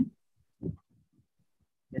content?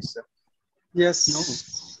 Yes, sir. Yes. No.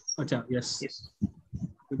 Achha, yes. Yes.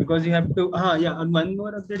 Because you have to, and one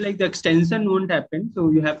more update, like the extension won't happen. So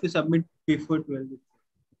you have to submit before 12.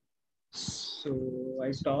 So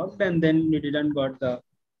I stopped and then you didn't got the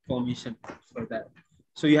permission for that.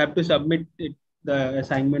 So you have to submit the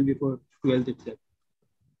assignment before 12th itself.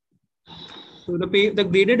 So the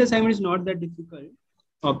graded assignment is not that difficult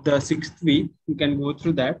of the 6th week. You can go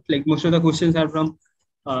through that. Like, most of the questions are from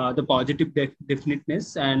the positive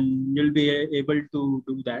definiteness, and you'll be able to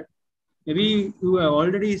do that. Maybe you have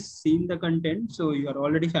already seen the content, so you are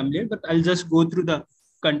already familiar, but I'll just go through the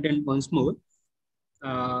content once more.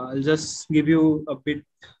 I'll just give you a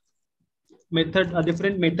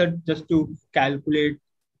different method just to calculate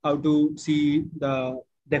how to see the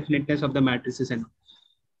definiteness of the matrices and all.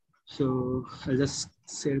 So I'll just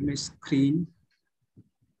share my screen.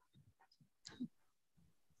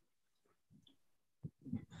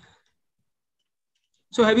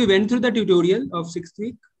 So have you went through the tutorial of 6th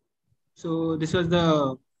week? So this was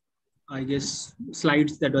the I guess,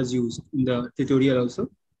 slides that was used in the tutorial also.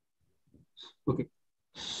 Okay.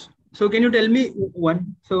 So can you tell me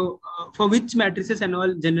one? So for which matrices and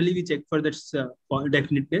all generally we check for this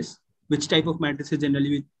definiteness? Which type of matrices generally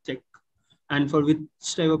we check, and for which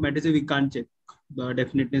type of matrices we can't check the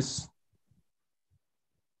definiteness?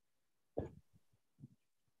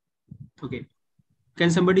 Okay.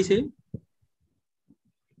 Can somebody say?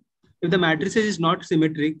 If the matrices is not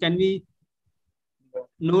symmetric, can we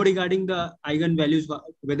know regarding the eigenvalues,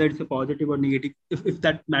 whether it's a positive or negative? If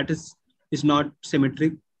that matrix is not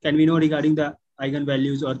symmetric, can we know regarding the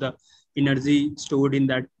eigenvalues or the energy stored in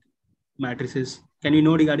that matrices? Can we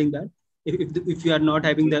know regarding that? If you are not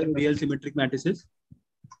having the real symmetric matrices?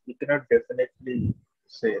 You cannot definitely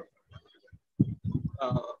say it.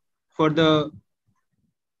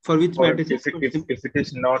 For which matrices? If it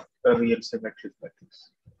is not a real symmetric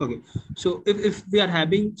matrix. Okay. So if we are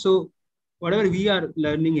having, so whatever we are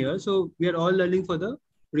learning here, so we are all learning for the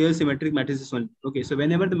real symmetric matrices one. Okay. So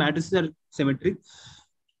whenever the matrices are symmetric,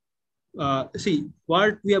 see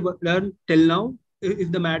what we have learned till now,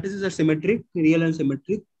 if the matrices are symmetric, real and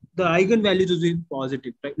symmetric, the eigenvalues will be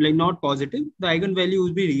positive, right? Like not positive, the eigenvalue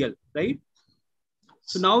will be real, right?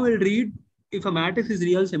 So now we'll read if a matrix is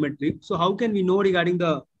real symmetric. So how can we know regarding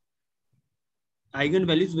the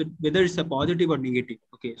eigenvalues, whether it's a positive or negative?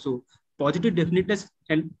 Okay, so positive definiteness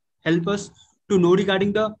can help us to know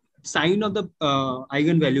regarding the sign of the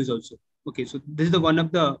eigenvalues also. Okay, so this is the one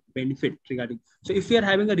of the benefit regarding. So if we are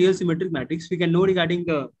having a real symmetric matrix, we can know regarding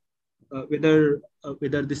the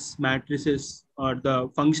whether this matrices or the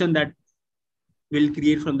function that will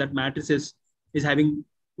create from that matrices is having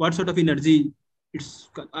what sort of energy it's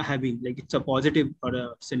having, like it's a positive or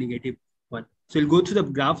it's a negative one. So we'll go through the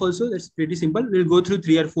graph also. That's pretty simple. We'll go through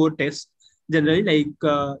 3 or 4 tests generally, like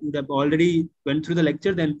you have already went through the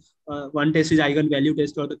lecture. Then one test is eigenvalue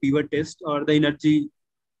test or the pivot test or the energy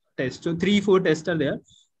test. So 3-4 tests are there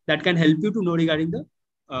that can help you to know regarding the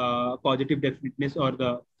positive definiteness or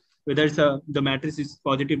the whether it's the matrix is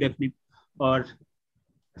positive definite or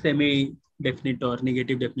semi definite or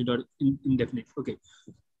negative definite or indefinite. Okay.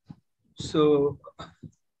 So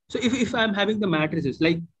if I'm having the matrices,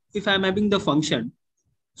 like if I'm having the function,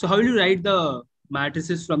 so how will you write the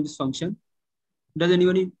matrices from this function? Does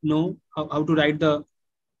anybody know how to write the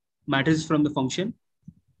matrices from the function?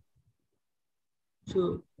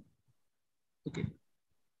 So, okay.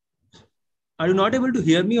 Are you not able to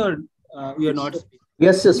hear me, or you are not?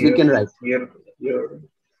 Yes, we can write.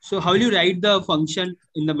 So how will you write the function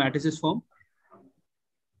in the matrices form?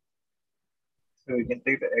 So we can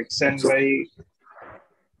take the x and y.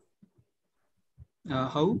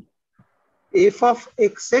 How? F of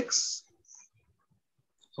xx.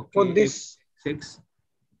 Okay. For this, F6.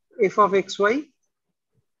 F of xy,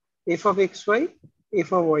 F of xy,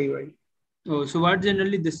 F of yy. Oh, so what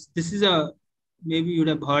generally this is a, maybe you would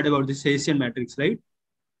have heard about this Hessian matrix, right?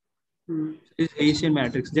 This Hessian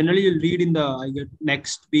matrix. Generally, you'll read in the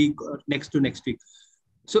next week or next to next week.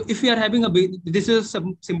 So if you are having this is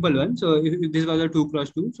some simple one. So if this was a 2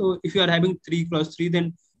 cross 2. So if you are having 3 cross 3,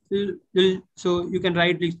 then so you can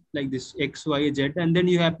write it like this x, y, z, and then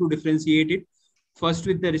you have to differentiate it first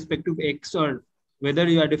with the respect to x, or whether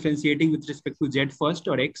you are differentiating with respect to z first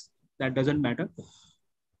or x, that doesn't matter.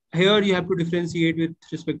 Here you have to differentiate with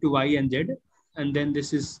respect to y and z, and then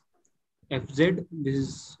this is fz, this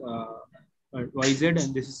is yz,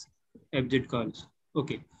 and this is fz curls.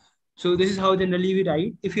 Okay, so this is how generally we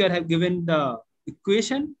write. If you are given the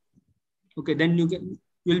equation, okay, then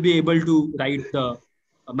you'll be able to write the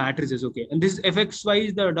matrices. Okay, and this fxy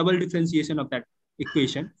is the double differentiation of that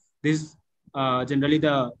equation. This is generally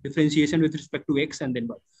the differentiation with respect to x and then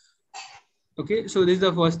y. Okay, so this is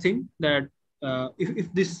the first thing, that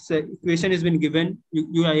if this equation has been given,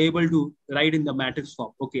 you are able to write in the matrix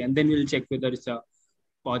form. Okay, and then we'll check whether it's a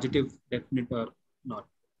positive definite or not.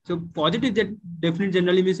 So positive definite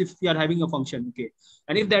generally means if you are having a function. Okay,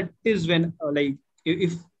 and if that is when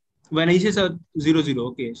if when I say 0 0,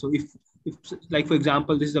 okay, so if like for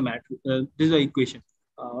example this is the matrix, this is the equation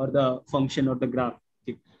or the function or the graph.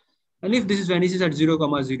 Okay, and if this is vanishes at 0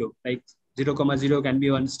 comma 0, like 0 comma 0 can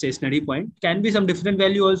be one stationary point, can be some different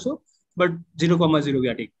value also, but 0 comma 0 we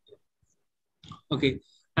are taking. Okay,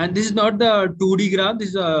 and this is not the 2D graph. This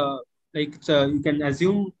is a you can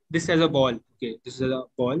assume this as a ball. Okay, this is a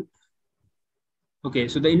ball. Okay,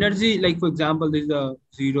 so the energy, like for example, this is the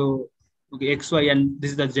 0, okay, xy, and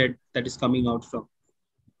this is the z that is coming out from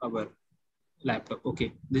our laptop.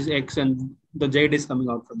 Okay, this is x and the z is coming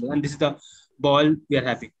out from there, and this is the ball we are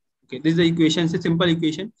having. Okay, this is the equation. It's a simple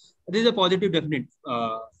equation. This is a positive definite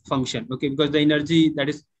function. Okay, because the energy that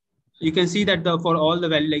is, you can see that for all the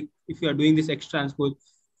value, like if you are doing this X transpose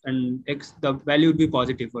and X, the value would be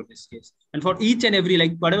positive for this case. And for each and every,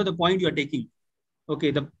 like whatever the point you are taking,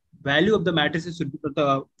 okay, the value of the matrices should be,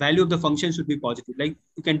 the value of the function should be positive. Like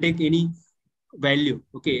you can take any value,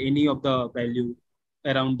 okay, any of the value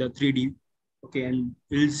around the 3D, okay, and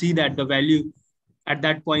you'll see that the value at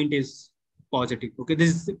that point is positive. Okay, this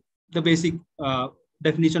is the basic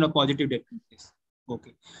definition of positive definiteness.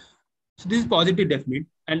 Okay, so this is positive definite,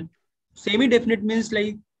 and semi-definite means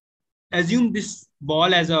like assume this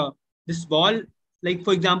ball as a this ball, like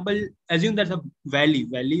for example, assume that's a valley.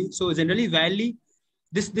 So generally valley,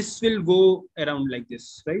 this will go around like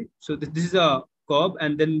this, right? So this is a curve,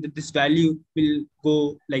 and then this value will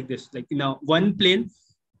go like this, like in a one plane.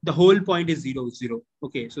 The whole point is 0, 0.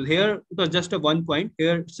 Okay, so here it was just a 1 point.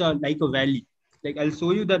 Here it's like a valley. Like I'll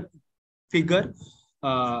show you the figure.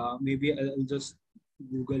 Maybe I'll just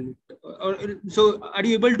Google it. So are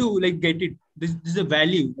you able to like get it? This is a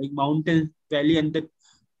value, like mountain valley, and the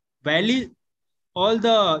valley, all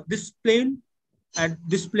the this plane, at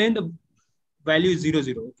this plane the value is 0,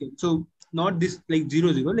 0. Okay, so not this like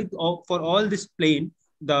 0, 0. Like for all this plane,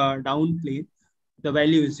 the down plane, the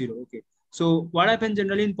value is 0. Okay. So what happens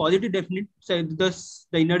generally in positive definite, so the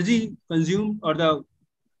energy consumed or the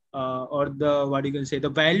what you can say, the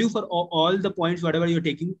value for all the points whatever you're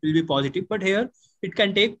taking will be positive. But here it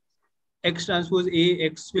can take X transpose A,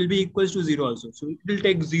 X will be equals to 0 also. So it will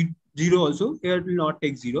take 0 also. Here it will not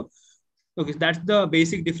take 0. Okay, so that's the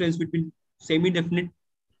basic difference between semi-definite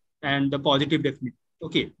and the positive definite.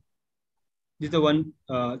 Okay, this is the one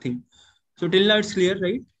thing. So till now it's clear,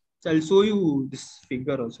 right? So I'll show you this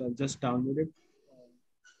figure also. I'll just download it.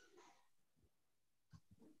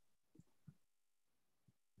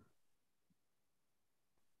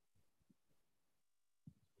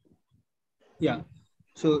 Yeah.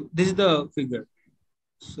 So this is the figure.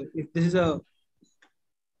 So if this is a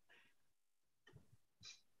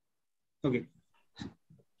okay.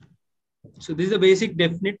 So this is a basic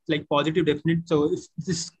definite, like positive definite. So if this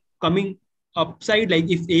is coming upside,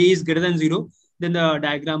 like if A is greater than 0, then the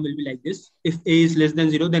diagram will be like this. If A is less than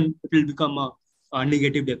 0, then it will become a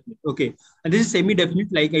negative definite. Okay. And this is semi-definite.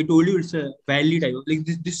 Like I told you, it's a valley type. Like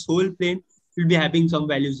this whole plane will be having some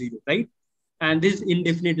value 0, right? And this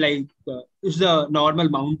indefinite, like it's a normal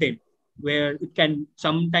mountain where it can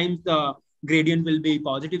sometimes the gradient will be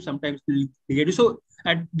positive, sometimes will be negative. So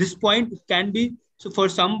at this point, it can be, so for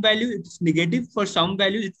some value it's negative, for some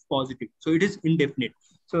values it's positive. So it is indefinite.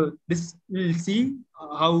 So this we'll see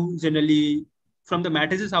how generally from the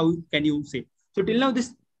matrices, how can you say. So till now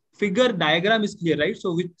this figure diagram is clear, right?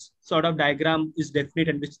 So which sort of diagram is definite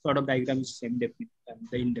and which sort of diagram is semi-definite and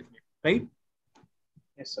the indefinite, right?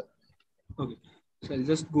 Yes, sir. Okay, so I'll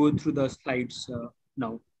just go through the slides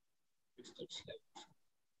now.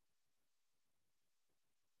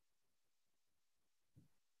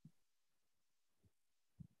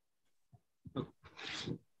 Okay.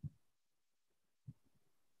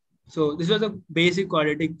 So this was a basic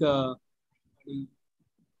quadratic.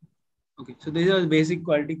 Okay, so this is a basic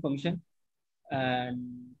quadratic function,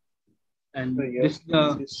 and So this is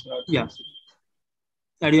not yeah. visible.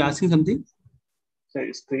 Are you asking something? So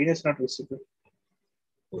screen is not visible.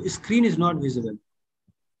 Oh, screen is not visible.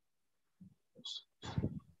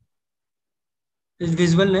 Is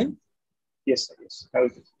visible now? Yes, sir. Yes. How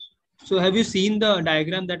is it? So have you seen the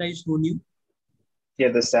diagram that I shown you? Yeah,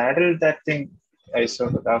 the saddle, that thing I saw,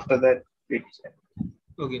 but after that, it's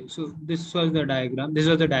Okay, so this was the diagram. This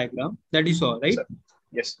was the diagram that you saw, right? sir.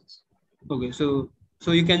 Yes. Yes. Okay, so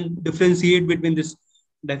you can differentiate between this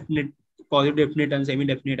definite, positive definite, and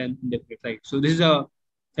semi-definite and indefinite, right? So this is a,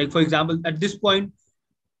 like for example, at this point,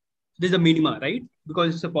 this is a minima, right?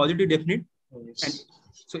 Because it's a positive definite. Yes. And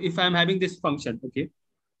so if I'm having this function, okay,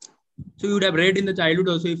 so you would have read in the childhood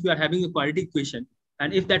also, if you are having a quadratic equation,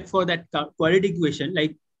 and if that for that quadratic equation,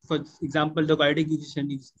 like for example, the quadratic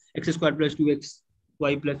equation is x squared plus 2x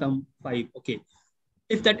y plus some 5, okay.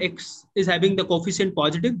 If that x is having the coefficient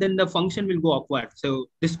positive, then the function will go upward. So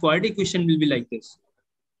this quadratic equation will be like this.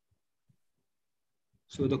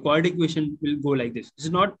 So the quadratic equation will go like this. This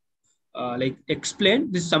is not like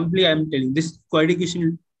explained. This simply I am telling. This quadratic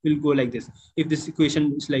equation will go like this. If this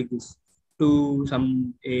equation is like this, to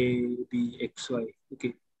some a b x y,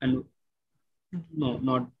 okay, and no,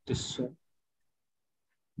 not this one.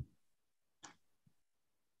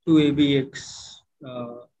 To a b x.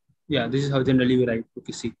 Yeah, this is how generally we write.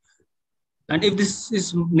 Okay, see. And if this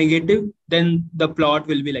is negative, then the plot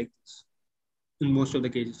will be like this in most of the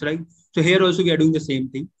cases, right? So here also we are doing the same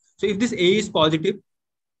thing. So if this A is positive,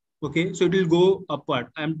 okay, so it will go upward.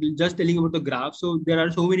 I'm just telling about the graph. So there are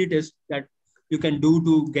so many tests that you can do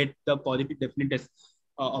to get the positive definite test.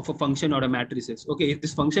 of a function or a matrices. Okay, if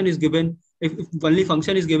this function is given, if only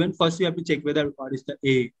function is given, first we have to check whether what is the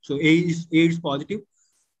A. So A is positive.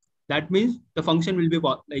 That means the function will be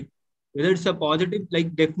like whether it's a positive,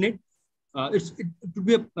 like definite. It would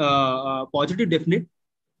be a positive definite.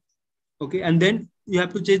 Okay, and then you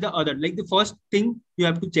have to check the other. Like the first thing you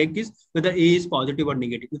have to check is whether A is positive or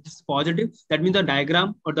negative. If it's positive, that means the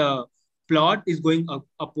diagram or the plot is going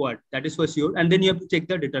upward. That is for sure. And then you have to check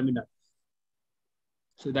the determinant.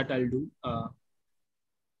 So that I'll do.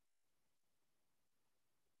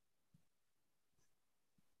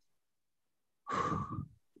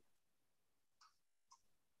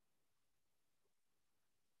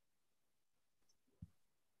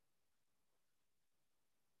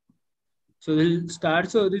 So we'll start.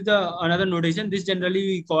 So this is another notation. This generally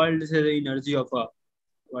we call this as the energy of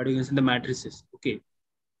what you can say the matrices. Okay.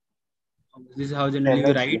 This is how generally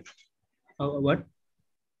we write. What?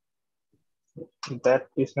 That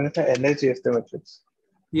is the energy of the matrix.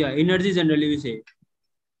 Yeah, energy generally we say.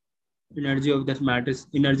 Energy of that matrix,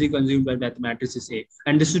 energy consumed by that matrix is A.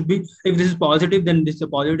 And this should be, if this is positive, then this is a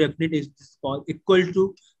positive definite is equal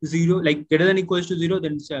to 0, like greater than equals to 0,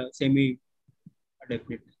 then it's a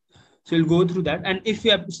semi-definite. So we'll go through that. And if you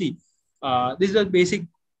have to see, these are basic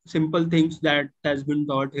simple things that has been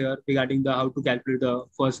taught here regarding the how to calculate the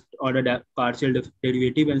first order partial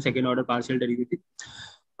derivative and second order partial derivative.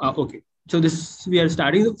 Okay, so this we are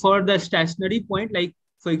starting for the stationary point. Like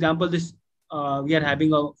for example, this we are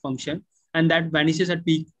having a function and that vanishes at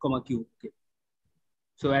p comma q. Okay,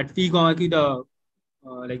 so at p comma q the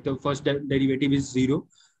like the first derivative is 0.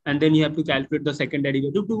 And then you have to calculate the second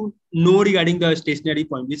derivative to know regarding the stationary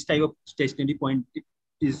point, which type of stationary point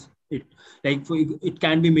is it. Like it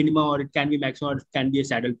can be minima or it can be maximum or it can be a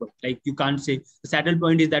saddle point. Like you can't say the saddle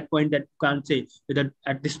point is that point that you can't say whether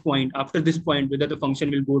at this point, after this point, whether the function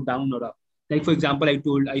will go down or up. Like for example,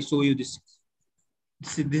 I show you this.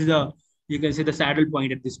 This is a, you can say the saddle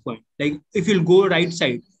point at this point. Like if you'll go right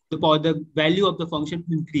side, the value of the function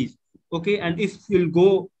will increase. Okay, and if you'll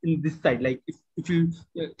go in this side, like if you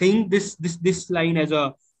think this line as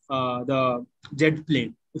a the z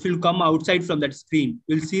plane, if you'll come outside from that screen,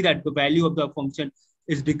 you'll see that the value of the function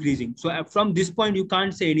is decreasing. So from this point, you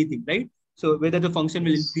can't say anything, right? So whether the function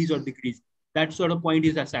will increase or decrease, that sort of point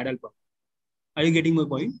is a saddle point. Are you getting my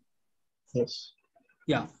point? Yes.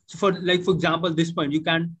 Yeah. So for example, this point, you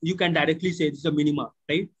can directly say it's a minima,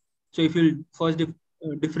 right? So if you first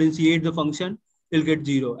differentiate the function, you'll get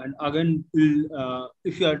 0. And again,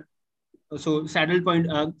 if you are so saddle point,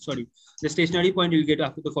 the stationary point you'll get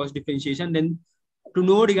after the first differentiation. Then to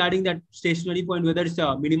know regarding that stationary point, whether it's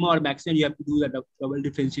a minima or maximum, you have to do the double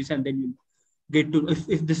differentiation. Then you get to,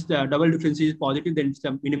 if this double differentiation is positive, then it's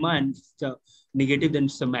a minima, and it's a negative, then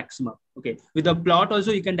it's a maxima. Okay. With the plot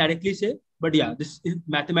also, you can directly say, but yeah, this is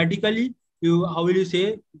mathematically, how will you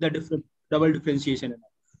say the double differentiation?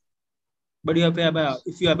 But you have to have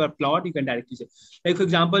if you have a plot, you can directly say. Like for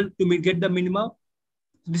example, to get the minima,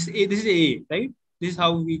 this is A, right? This is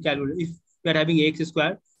how we calculate. If we are having ax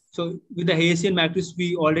square, so with the Hessian matrix,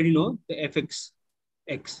 we already know the fx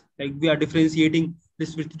x. Like we are differentiating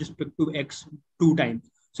this with respect to x 2 times,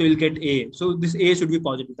 so you'll get A. So this A should be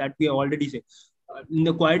positive. That we already say. In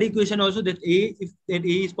the quadratic equation also, that A, if that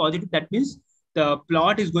A is positive, that means the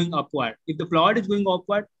plot is going upward. If the plot is going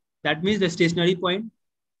upward, that means the stationary point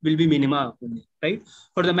will be minima only, right?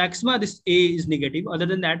 For the maxima, this A is negative. Other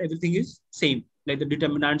than that, everything is same. Like the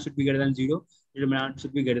determinant should be greater than 0. Determinant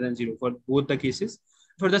should be greater than 0 for both the cases.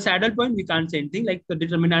 For the saddle point, we can't say anything. Like the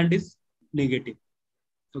determinant is negative.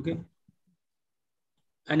 Okay.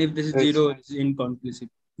 And if this is 0, it's inconclusive.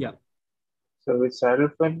 Yeah. So with saddle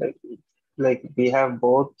point, like we have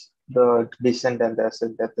both the descent and the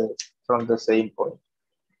ascent from the same point.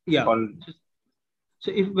 Yeah.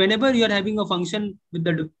 So if whenever you are having a function with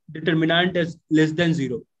the determinant as less than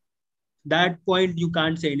 0, that point you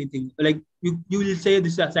can't say anything. Like you will say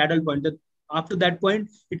this is a saddle point. That after that point,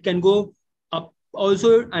 it can go up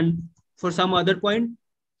also, and for some other point,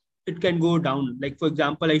 it can go down. Like for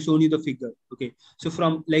example, I shown you the figure. Okay, so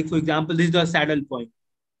from like for example, this is the saddle point.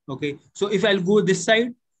 Okay, so if I'll go this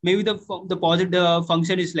side, maybe the positive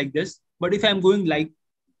function is like this. But if I'm going like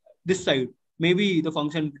this side, maybe the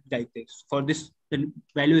function like this. For this, the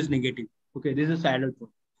value is negative. Okay, this is a saddle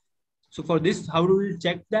point. So for this, how do we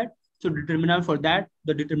check that? So determinant for that,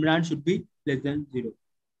 the determinant should be less than 0.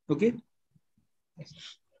 Okay.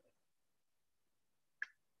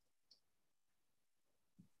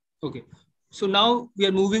 Okay. So now we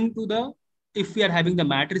are moving to if we are having the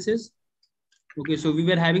matrices. Okay. So we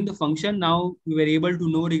were having the function. Now we were able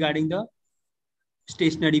to know regarding the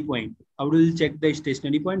stationary point. How do you check the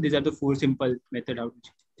stationary point? These are the 4 simple method how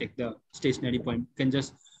to check the stationary point. You can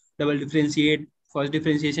just double differentiate. First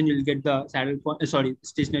differentiation, you'll get the saddle point,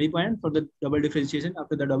 stationary point. For the double differentiation,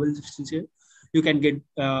 after the double differentiation, you can get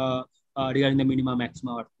regarding the minima,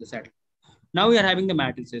 maxima, or the saddle. Now we are having the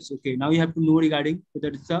matrices. Okay, now you have to know regarding whether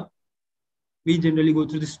it's a, we generally go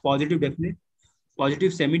through this positive definite,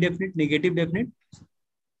 positive semi-definite, negative definite,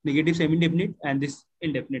 negative semi-definite, and this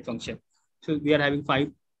indefinite function. So we are having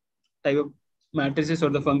 5 type of matrices or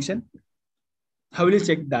the function. How will you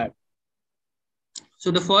check that?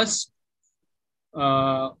 So the first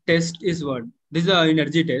test is what? This is the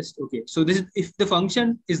energy test. Okay, so this is if the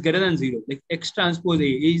function is greater than 0, like X transpose A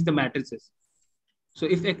is the matrices. So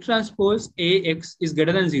if X transpose AX is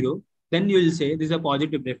greater than 0, then you will say this is a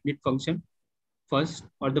positive definite function first,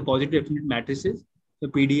 or the positive definite matrices, the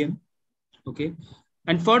PDM. Okay,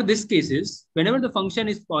 and for this cases, whenever the function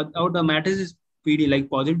is or the matrix is PD, like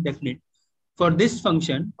positive definite, for this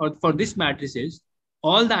function or for this matrices,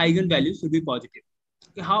 all the eigenvalues should be positive.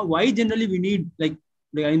 Okay, why generally we need like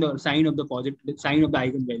regarding the sign of the positive, sign of the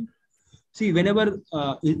eigenvalue? See, whenever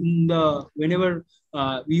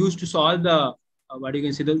we used to solve the what you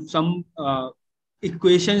can say, the some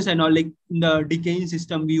equations and all, like in the decaying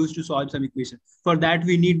system, we used to solve some equation. For that,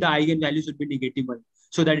 we need the eigenvalue should be negative one,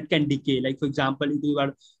 so that it can decay. Like for example, if you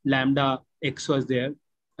are lambda x was there,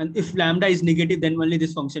 and if lambda is negative, then only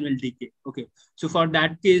this function will decay. Okay, so for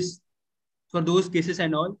that case, for those cases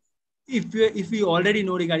and all, if we already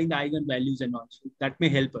know regarding the eigenvalues and all, so that may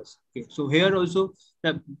help us. Okay, so here also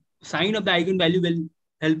the sign of the eigenvalue will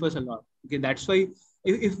help us a lot. Okay, that's why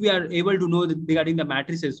if we are able to know regarding the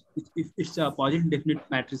matrices, if it's a positive definite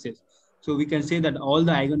matrices, so we can say that all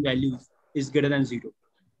the eigenvalues is greater than 0,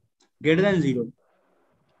 greater than 0.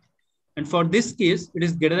 And for this case, it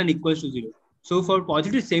is greater than equals to 0. So for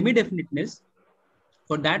positive semi-definiteness,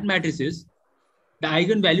 for that matrices, the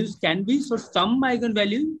eigenvalues can be, so some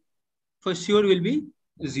eigenvalue for sure will be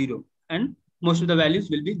 0, and most of the values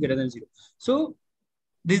will be greater than 0. So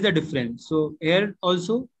this is the difference. So here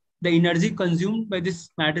also the energy consumed by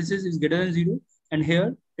this matrices is greater than 0, and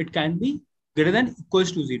here it can be greater than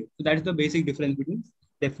equals to 0. So that is the basic difference between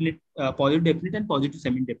definite, positive definite and positive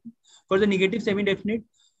semi-definite. For the negative semi-definite,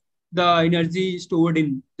 the energy stored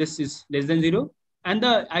in this is less than 0, and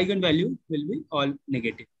the eigenvalue will be all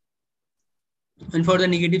negative. And for the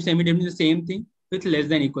negative semi-definite, the same thing with less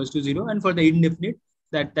than equals to 0. And for the indefinite,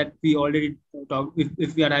 that we already talked,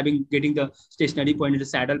 if we are getting the stationary point at a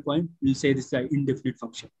saddle point, we'll say this is an indefinite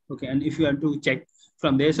function. Okay, and if you want to check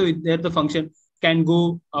from there, so there the function can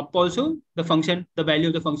go up also, the value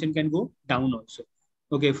of the function can go down also.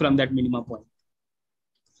 Okay, from that minimum point.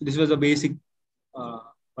 So this was a basic,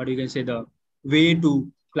 what you can say, the way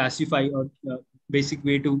to classify, or basic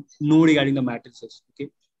way to know regarding the matrices. Okay.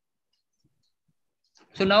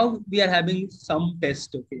 So now we are having some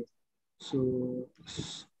test. Okay. So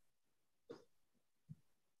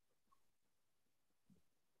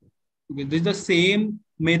okay, this is the same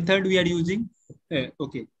method we are using.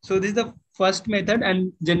 Okay. So this is the first method,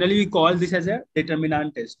 and generally we call this as a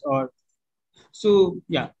determinant test. Or so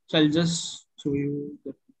yeah. So I'll just show you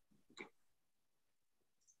the.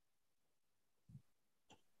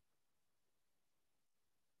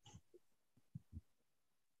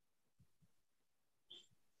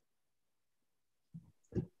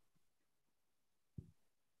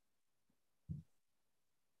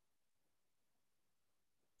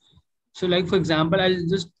 So like, for example, I'll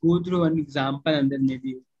just go through an example and then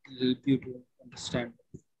maybe help you to understand.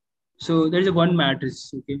 So there's a one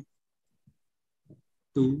matrix, okay?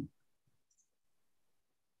 2.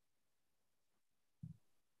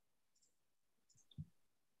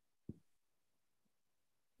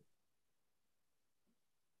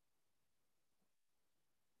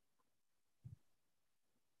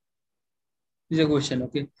 This is a question,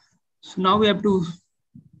 okay? So now we have to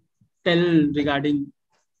tell regarding,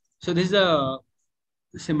 so this is a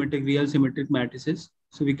symmetric, real symmetric matrices.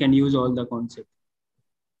 So we can use all the concept.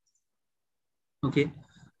 Okay.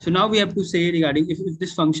 So now we have to say regarding if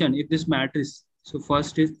this function, if this matrix, so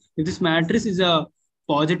first is, if this matrix is a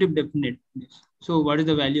positive definiteness, so what is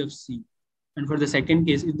the value of C? And for the second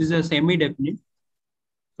case, if this is a semi-definite,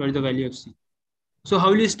 what is the value of C? So how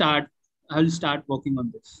will you start? How will you start working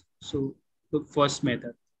on this? So the first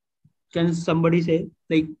method. Can somebody say,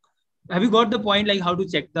 like, have you got the point, like how to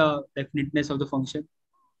check the definiteness of the function?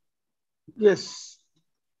 Yes.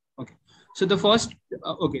 Okay. So the first,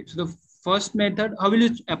 okay. So the first method, how will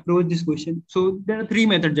you approach this question? So there are 3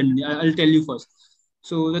 methods generally. I'll tell you first.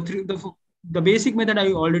 So the basic method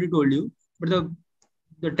I already told you, but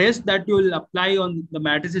the the test that you will apply on the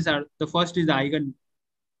matrices are, the first is the eigenvector.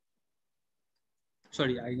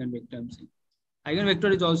 I'm saying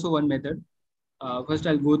eigenvector is also one method. First,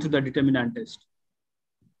 I'll go through the determinant test.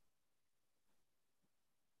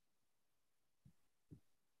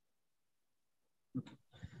 Okay.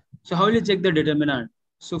 So how will you check the determinant?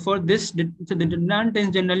 So for this, the determinant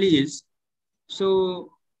test generally is,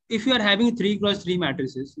 so if you are having 3 cross 3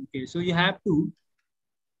 matrices, okay, so you have to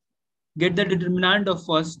get the determinant of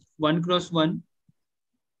first 1 cross 1,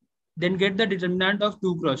 then get the determinant of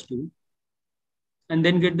 2 cross 2, and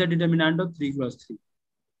then get the determinant of 3 cross 3.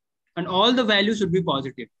 And all the values should be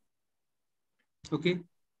positive. Okay.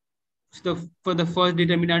 So for the first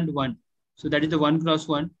determinant 1, so that is the 1 cross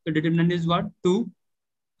 1. The determinant is what? 2.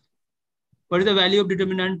 What is the value of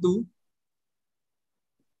determinant 2?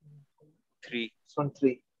 3.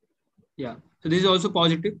 3. Yeah. So this is also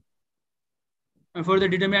positive. And for the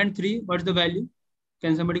determinant 3, what's the value?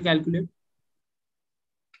 Can somebody calculate?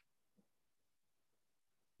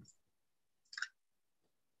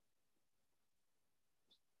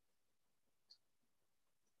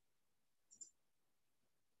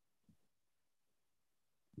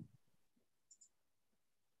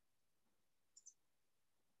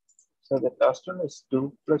 So the last one is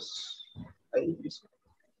 2 plus I.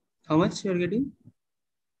 How much you are getting?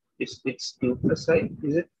 It's 2 plus I,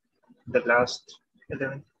 is it? The last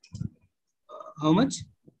element. How much?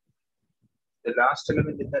 The last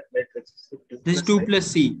element in that matrix is 2 This is plus 2 plus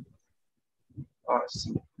C. or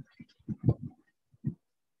C.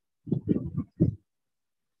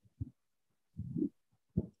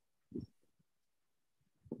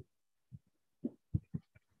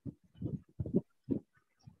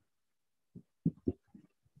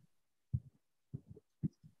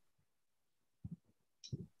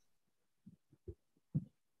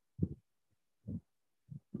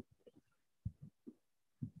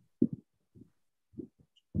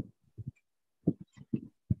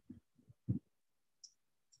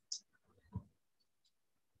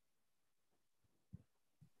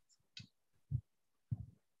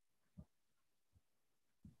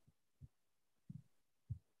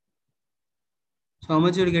 So how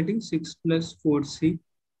much you are getting? 6 plus 4C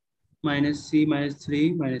minus C minus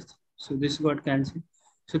 3 minus 3. So this got cancelled.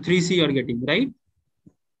 So 3C you are getting, right?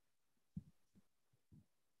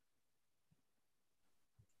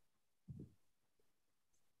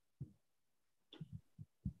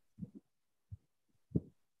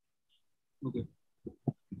 Okay.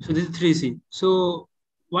 So this is 3C. So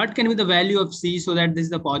what can be the value of C so that this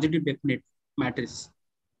is the positive definite matrix?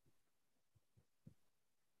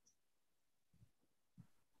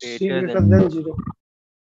 Greater than 0.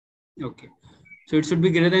 Okay. So it should be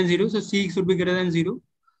greater than 0. So C should be greater than 0.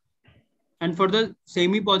 And for the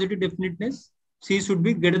semi-positive definiteness, C should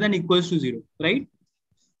be greater than equals to 0, right?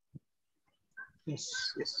 Yes.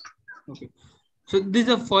 Okay. So this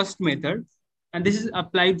is the first method. And this is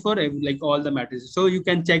applied for like all the matrices. So you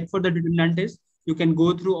can check for the determinant test. You can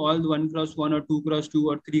go through all the 1 cross 1 or 2 cross 2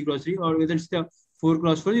 or 3 cross 3, or whether it's the 4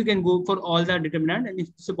 cross 4, you can go for all the determinant. And if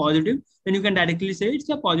it's a positive, then you can directly say it's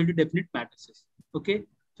a positive definite matrices. Okay.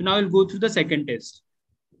 So now we'll go through the second test.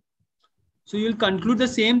 So you'll conclude the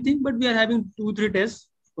same thing, but we are having 2-3 tests.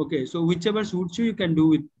 Okay. So whichever suits you, you can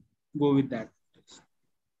go with that.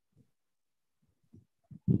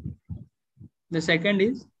 The second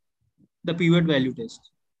is the pivot value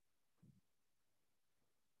test.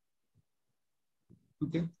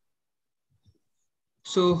 Okay.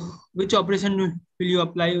 So which operation will you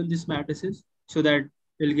apply on this matrices so that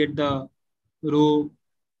you'll get the row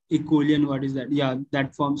equilibrium? What is that? Yeah,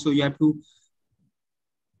 that form. So you have to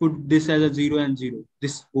put this as a 0 and 0.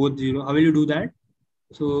 This both 0. How will you do that?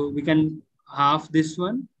 So we can half this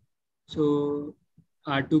one. So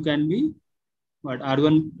R2 can be what?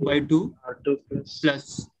 R1 by 2 R2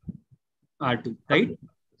 plus R2, right?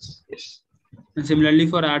 Yes. And similarly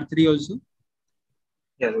for R3 also.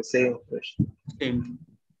 Yeah, the same question. Same.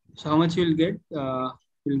 So how much you will get?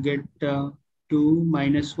 You'll get 2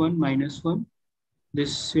 minus 1 minus 1.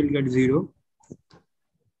 This will get 0.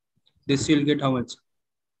 This will get how much?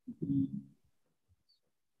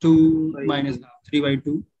 2 minus 3 by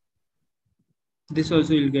 2. This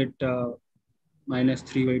also will get minus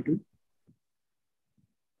 3 by 2.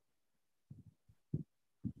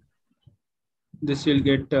 This will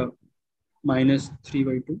get minus 3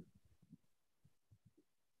 by 2.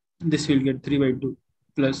 This will get 3 by 2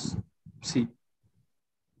 plus C.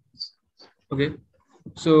 Okay.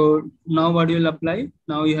 So now what you will apply?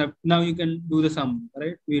 Now you can do the sum,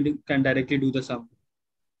 right? We can directly do the sum.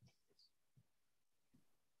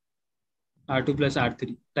 R2 plus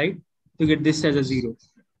R3, right? To get this as a 0.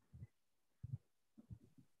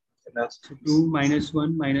 So 2 minus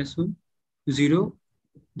 1 minus 1, 0.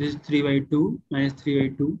 This is 3 by 2 minus 3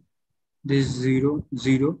 by 2. This is 0,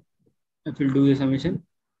 0. If we'll do the summation,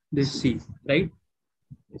 this C, right?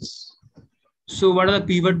 Yes. So what are the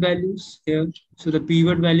pivot values here? So the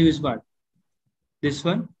pivot value is what? This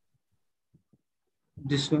one,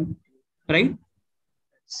 right?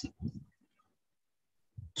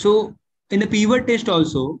 So in the pivot test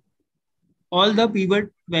also, all the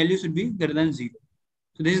pivot values should be greater than 0.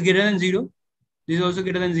 So this is greater than 0. This is also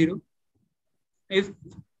greater than 0. If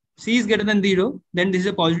C is greater than 0, then this is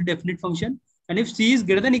a positive definite function. And if C is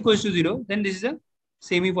greater than equals to 0, then this is a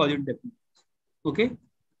semi-positive definite. Okay.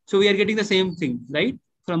 So we are getting the same thing, right?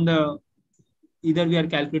 From the, either we are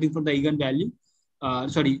calculating from the eigenvalue,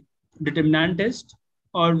 determinant test,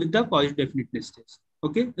 or with the positive definiteness test.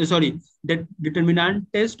 Okay. That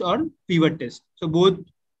determinant test or pivot test. So both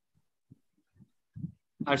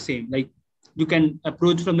are same. Like you can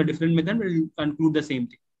approach from the different method, but you conclude the same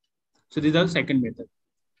thing. So this is the second method.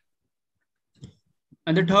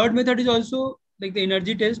 And the third method is also like the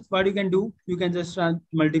energy test. What you can do, you can just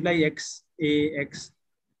multiply x,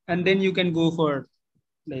 and then you can go for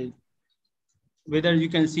like whether you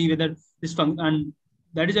can see whether this function, and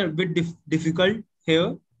that is a bit difficult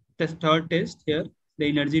here. The third test here, the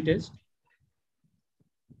energy test.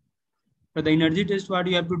 For the energy test, what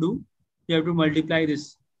you have to do, you have to multiply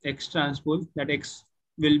this x transpose, that x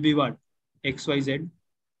will be what? X, y, z,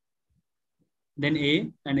 then a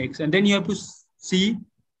and x. And then you have to see,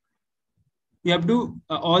 you have to,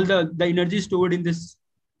 all the energy stored in this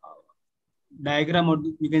diagram, or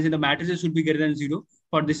you can say the matrices should be greater than 0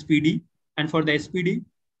 for this PD, and for the SPD,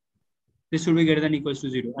 this should be greater than equals to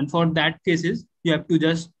 0. And for that cases, you have to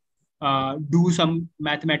just do some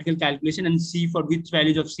mathematical calculation and see for which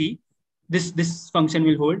values of C this function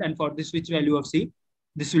will hold, and for this which value of C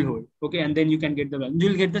this will hold. Okay, and then you can get the value. You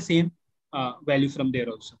will get the same value from there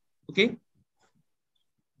also. Okay,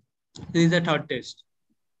 this is the third test.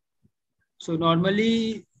 So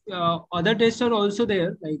normally other tests are also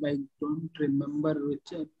there. Like I don't remember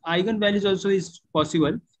which eigenvalues also is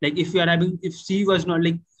possible. Like if you are having, if C was not,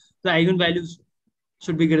 like the eigenvalues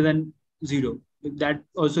should be greater than 0. That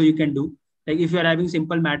also you can do. Like if you are having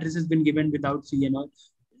simple matrices been given without C and all,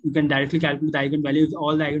 you can directly calculate the eigenvalues. If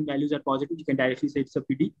all the eigenvalues are positive, you can directly say it's a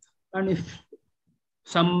PD. And if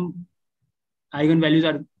some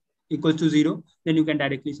eigenvalues are equal to 0, then you can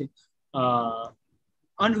directly say.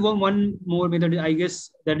 And one more method, I guess,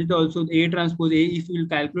 that is also A transpose A. If you will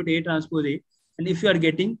calculate A transpose A, and if you are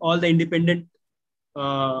getting all the independent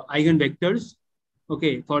eigenvectors,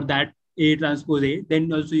 okay, for that A transpose A,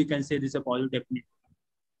 then also you can say this is a positive definite.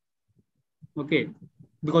 Okay,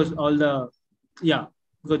 because all the,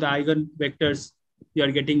 because the eigenvectors you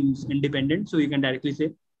are getting independent, so you can directly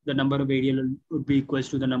say the number of radial would be equals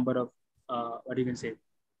to the number of what you can say,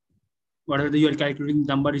 whatever you are calculating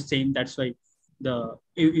number is same. That's why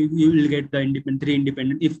you will get the three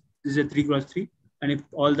independent. If this is a 3 cross 3, and if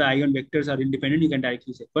all the eigenvectors are independent, you can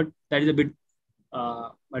directly say. But that is a bit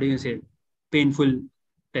what do you say, painful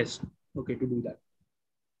test. Okay, to do that.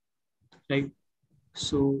 Right.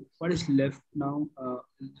 So what is left now?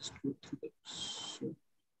 Just go through that.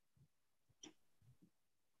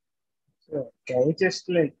 So can you just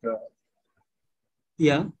like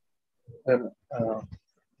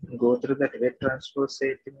go through that A transpose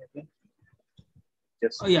A thing again?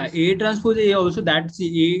 Just A transpose A also, that's A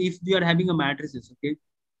if we are having a matrices, okay?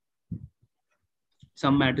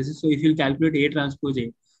 Some matrices. So if you calculate A transpose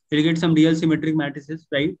A, you'll get some real symmetric matrices,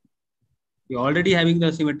 right? You're already having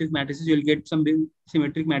the symmetric matrices, you'll get some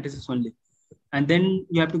symmetric matrices only. And then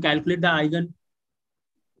you have to calculate the eigen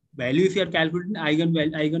value. If you are calculating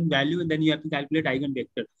eigen value, and then you have to calculate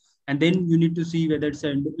eigenvector. And then you need to see whether it's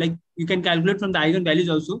like you can calculate from the eigen values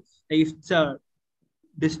also. Like if it's a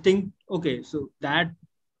distinct, okay, so that,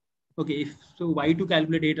 okay, so why to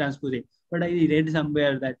calculate A transpose A? But I read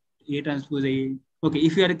somewhere that A transpose A, okay,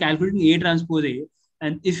 if you are calculating A transpose A,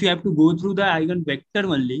 and if you have to go through the eigenvector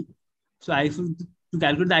only, so to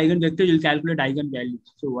calculate the eigenvector, you'll calculate eigenvalues.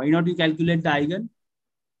 So why not you calculate the eigen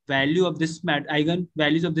value of this eigen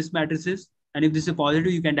values of this matrices, and if this is a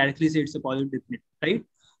positive, you can directly say it's a positive definite, right?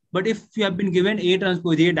 But if you have been given A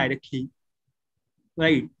transpose A directly,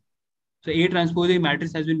 right? So A transpose A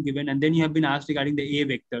matrix has been given, and then you have been asked regarding the A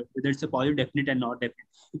vector, whether it's a positive definite and not definite.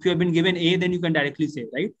 If you have been given A, then you can directly say,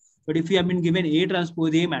 right? But if you have been given A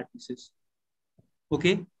transpose A matrices,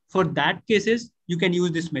 okay, for that cases, you can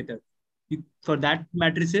use this method. For that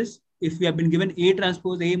matrices, if you have been given A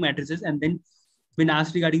transpose A matrices and then been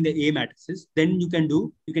asked regarding the A matrices, then you can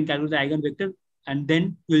calculate the eigenvector, and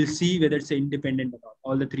then you will see whether it's independent or not.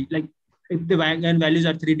 All the three, like If the eigenvalues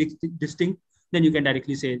are three distinct, then you can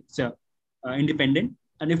directly say it's independent.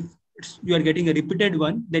 And if you are getting a repeated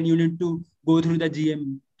one, then you need to go through the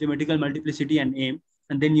geometrical multiplicity and aim,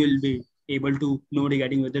 and then you will be able to know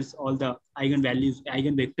regarding whether all the eigenvalues,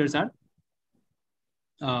 eigenvectors are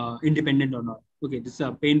independent or not. Okay, this is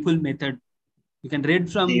a painful method. You can read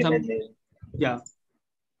from some, yeah.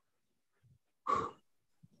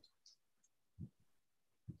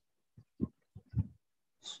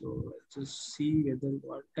 So let's just see whether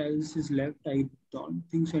what else is left. I don't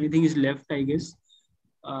think so. Anything is left, I guess.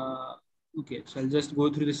 Okay, so I'll just go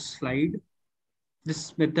through this slide.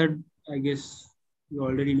 This method, I guess you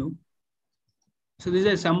already know. So this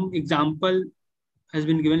is some example has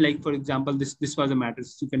been given. Like for example, this was a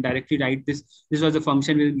matrix. You can directly write this. This was a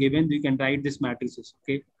function we given. You can write this matrices.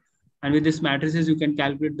 Okay, and with this matrices, you can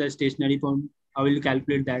calculate the stationary point. How will you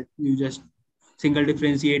calculate that? You just single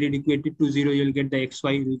differentiate it, equate it to 0. You'll get the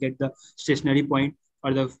xy. You'll get the stationary point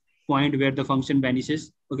or the point where the function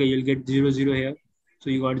vanishes. Okay, you'll get 0, 0 here. So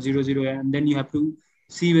you got 0, 0 here, and then you have to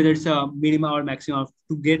see whether it's a minima or maximum.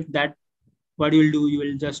 To get that, what you will do, you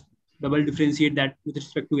will just double differentiate that with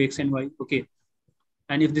respect to x and y. Okay,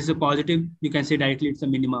 and if this is a positive, you can say directly it's a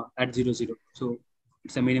minima at 0, 0. So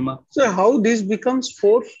it's a minima. So how this becomes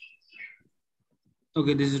 4?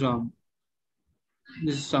 Okay, this is wrong.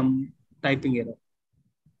 This is some typing error.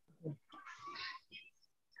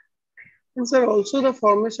 And sir, also the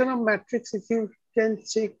formation of matrix, if you can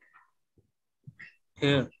check.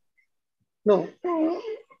 Here. No.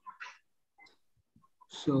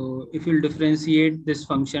 So if you'll differentiate this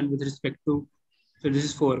function with respect to, so this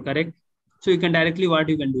is 4, correct? So you can directly, what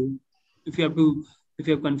you can do, if you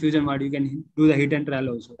have confusion, what you can do the hit and trial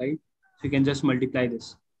also, right? So you can just multiply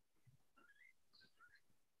this.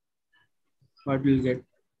 What will you get?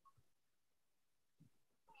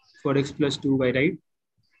 4x plus 2y, right?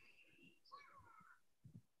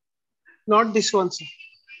 Not this one, sir.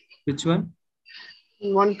 Which one?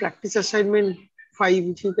 One practice assignment 5,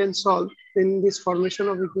 if you can solve, then this formation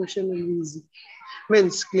of equation will be easy.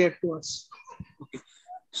 Means clear to us. Okay.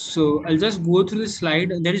 So I'll just go through the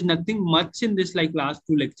slide. There is nothing much in this like last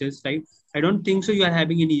 2 lectures, right? I don't think so you are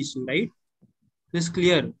having any issue, right? This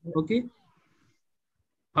clear, okay?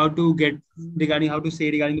 How to get regarding how to say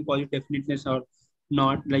regarding the positive definiteness or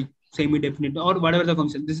not, like semi-definite or whatever the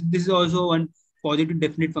function. This is also one positive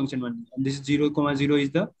definite function one. And this 0, 0 is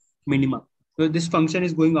the minima. So this function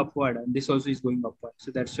is going upward and this also is going upward.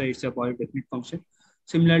 So that's why it's a positive definite function.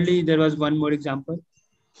 Similarly, there was one more example.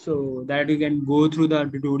 So that you can go through the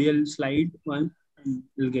tutorial slide one and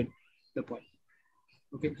you'll get the point.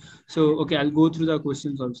 Okay. So, okay, I'll go through the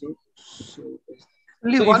questions also. So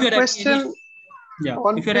one question. Yeah.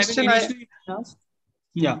 If you're having any issue, you can ask.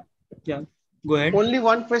 Yeah. Yeah. Go ahead. Only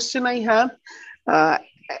one question I have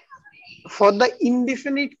for the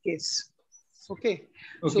indefinite case. Okay.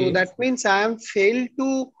 So that means I am failed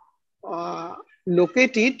to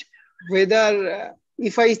locate it, whether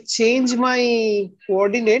if I change my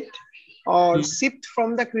coordinate or shift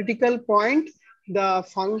from the critical point, the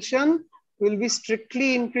function will be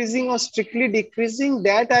strictly increasing or strictly decreasing.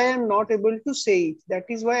 That I am not able to say it. That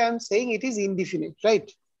is why I am saying it is indefinite,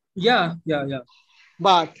 right? Yeah.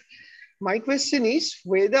 But my question is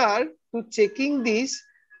whether to checking this,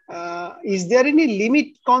 is there any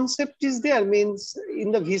limit concept is there, means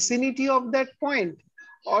in the vicinity of that point,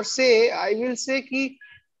 or say I will say ki,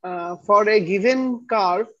 for a given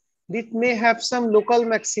curve, it may have some local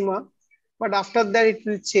maxima, but after that it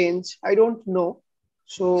will change. I don't know.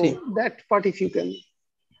 So that part if you can.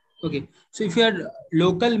 Okay. So if you are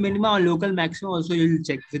local minima or local maxima also you will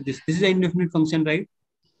check with this. This is an indefinite function, right?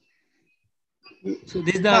 So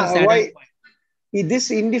this is the why this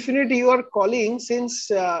indefinite you are calling, since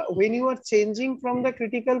when you are changing from the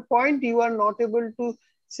critical point, you are not able to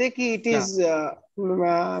say ki it is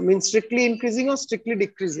means strictly increasing or strictly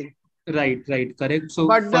decreasing. Right, correct. So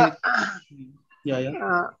but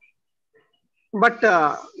but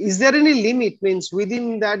is there any limit, means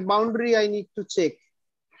within that boundary I need to check?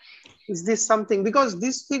 Is this something, because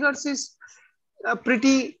these figures is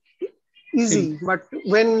pretty easy, but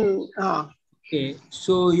when okay,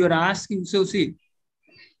 so you're asking, so see,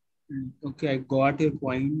 okay, I got your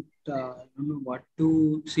point. I don't know what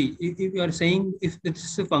to see. If you are saying if this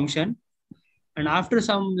is a function and after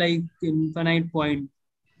some like infinite point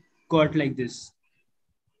got like this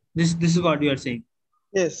is what you are saying.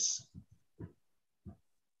 Yes.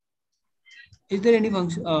 Is there any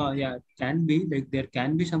function? Yeah, can be like there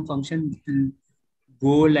can be some function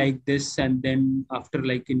go like this and then after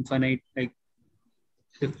like infinite like.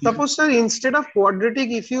 Suppose sir, instead of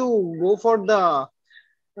quadratic, if you go for the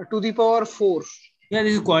to the power 4. Yeah,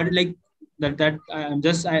 this is like that I'm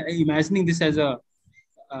just imagining this as a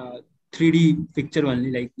 3D picture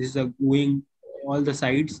only. Like this is a going all the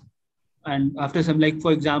sides, and after some, like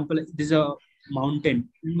for example, this is a mountain.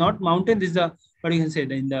 Not mountain. This is a, what you can say.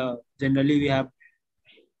 In the generally we have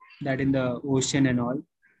that in the ocean and all.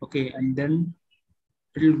 Okay, and then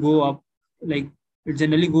it will go up, like it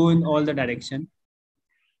generally go in all the direction,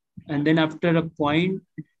 and then after a point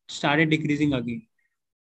it started decreasing again.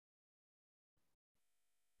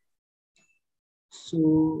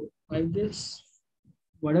 So I guess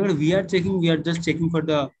whatever we are checking, we are just checking for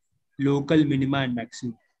the local minima and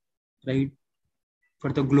maxima, right?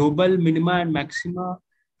 For the global minima and maxima,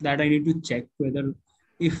 that I need to check whether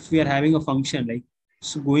if we are having a function like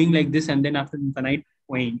so going like this, and then after infinite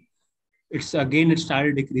point, it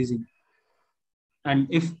started decreasing, and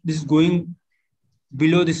if this is going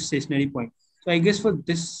below this stationary point, so I guess for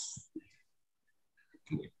this,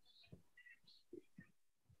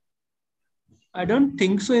 I don't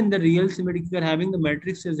think so. In the real symmetry, if you are having the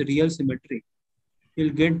matrix as a real symmetry,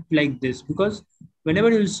 you'll get like this, because whenever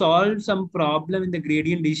you'll solve some problem in the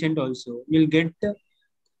gradient descent also, you'll get the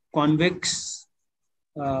convex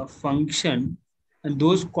function, and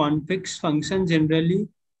those convex functions generally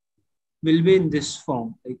will be in this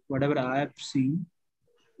form, like whatever I have seen.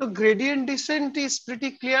 The gradient descent is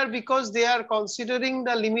pretty clear because they are considering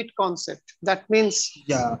the limit concept. That means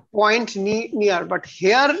point near. But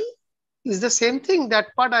here is the same thing.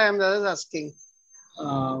 That part I am just asking.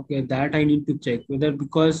 Okay, that I need to check whether,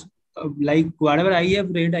 because like whatever I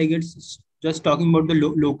have read, I guess just talking about the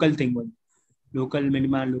local thing one, local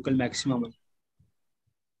minima, local maximum.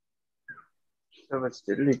 So, but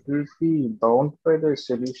still, it will be bound by the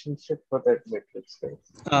solution set for that matrix, right?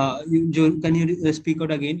 Can you speak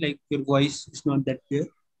out again? Like your voice is not that clear.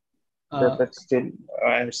 But still,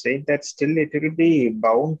 I'm saying that still it will be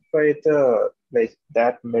bound by the like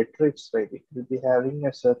that matrix, right? It will be having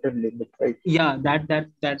a certain limit, right? Yeah,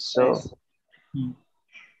 that.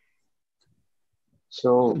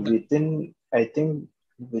 So within, I think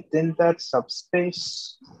within that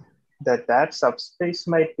subspace, that subspace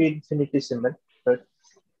might be infinitesimal, but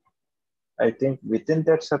I think within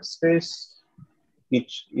that subspace, it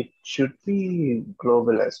should be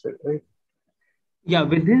global as well, right? Yeah,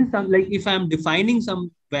 within some, like if I'm defining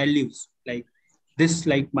some values like this,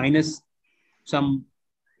 like minus some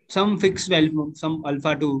fixed value, some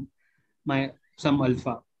alpha to some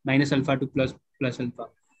alpha, minus alpha to plus alpha,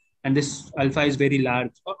 and this alpha is very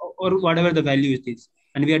large, or whatever the value it is,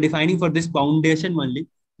 and we are defining for this boundation only,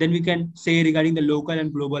 then we can say regarding the local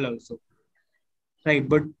and global also, right?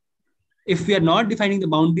 But if we are not defining the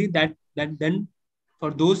boundary, that then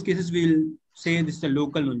for those cases we'll say this is a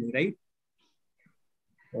local only, right?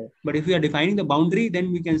 But if we are defining the boundary,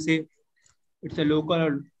 then we can say it's a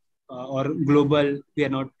local or global. We are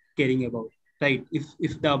not caring about, right?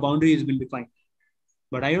 If the boundary has been defined.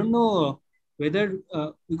 But I don't know whether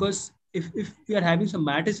because if we are having some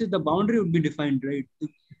matrices, the boundary would be defined, right?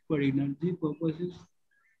 For energy purposes,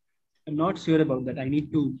 I'm not sure about that. I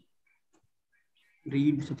need to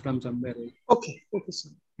read from somewhere. Right? Okay,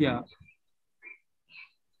 sir. Yeah.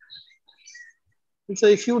 So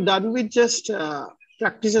if you're done with just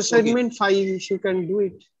practice assignment 5, if you can do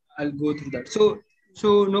it. I'll go through that.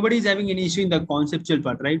 So nobody is having any issue in the conceptual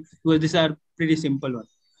part, right? Because these are pretty simple ones.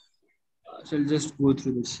 So I'll just go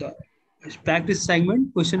through this. Practice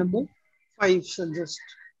assignment, question number 5. So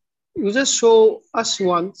you just show us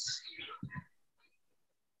once.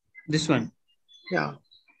 This one. Yeah.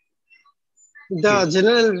 The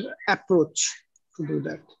general approach to do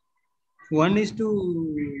that. One is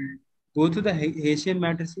to go through the Hessian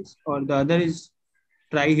matrices, or the other is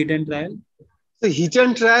try hit and trial. So hit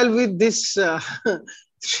and trial with this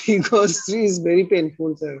 3 goes 3 is very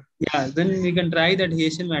painful, sir. Yeah, then we can try that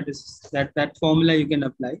Hessian matrices. That formula you can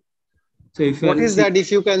apply. So if what is that?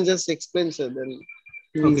 If you can just explain, sir, then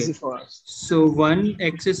easy for us. So 1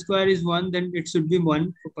 x square is 1, then it should be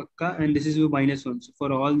 1 for pakka, and this is minus 1. So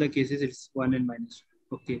for all the cases, it's 1 and minus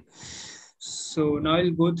 1. Okay. So now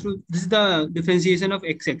I'll go through. This is the differentiation of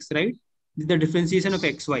xx, right? This is the differentiation of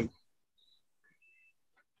xy.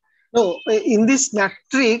 No, in this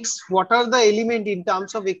matrix, what are the elements in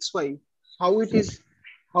terms of xy? How it is?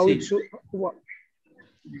 How it should? What?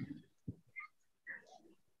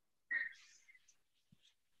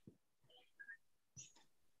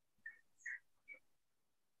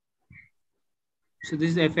 So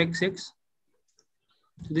this is fxx.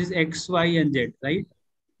 So this is x, y, and z, right?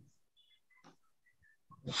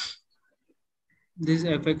 This is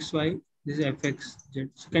fxy. This is fxz.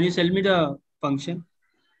 So can you tell me the function?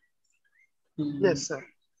 Yes, sir.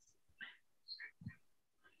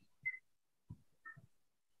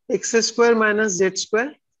 X square minus Z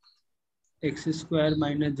square X square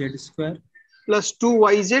minus Z square plus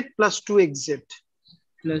 2YZ plus 2XZ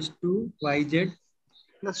plus 2YZ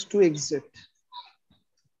plus 2XZ.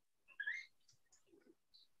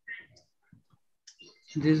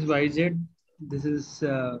 This is YZ. This is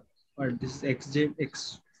or this is XZ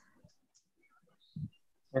X.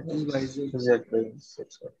 This is YZ. Exactly.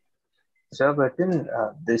 So, but in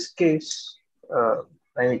this case,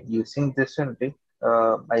 using this only,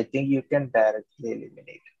 I think you can directly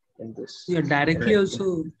eliminate in this. Yeah, directly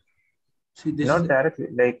also. See, this Not is directly,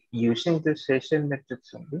 like using the Session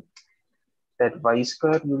matrix only, that y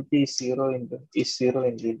square will be zero in the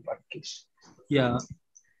one case. yeah.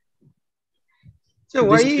 So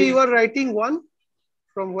why This you are writing 1?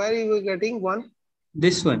 From where you were getting 1?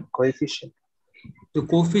 This one. Coefficient. The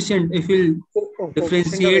coefficient, if you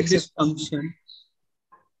differentiate this function,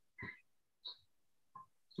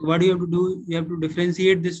 what do you have to do? You have to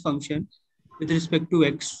differentiate this function with respect to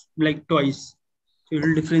x, like twice. So it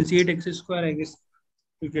will differentiate x square, I guess,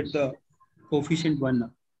 to get the coefficient 1.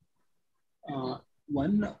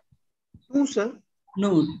 1? 2, sir.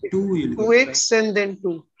 No, 2 you'll 2x get, and then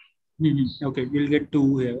 2. Okay, you'll get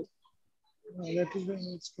 2 here. That is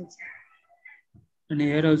very expensive. And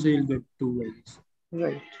here also you'll get 2, I guess.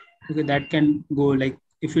 Right. Okay, that can go like,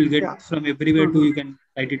 if you'll get from everywhere 2, you can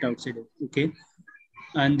write it outside. Okay.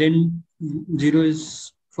 And then 0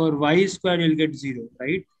 is for y square, you'll get 0,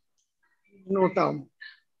 right? No term.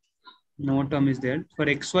 No term is there. For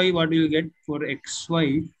xy, what you'll get? For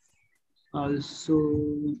xy,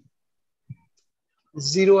 also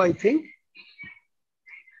 0, I think.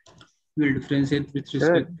 We'll differentiate with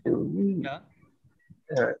respect to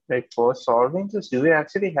like for solving this, do we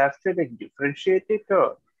actually have to like differentiate it,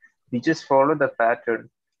 or we just follow the pattern?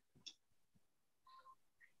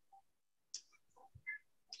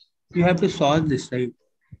 You have to solve this, right?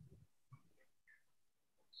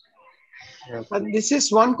 And this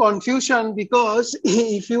is one confusion, because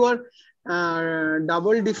if you are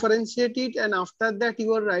double differentiate it and after that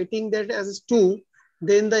you are writing that as 2,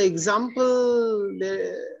 then the example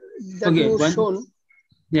that you shown.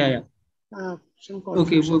 Yeah.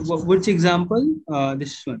 Okay, which example?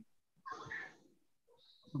 This one.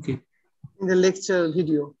 Okay. In the lecture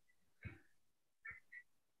video.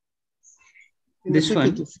 In this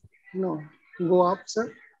one? No, go up,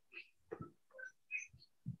 sir.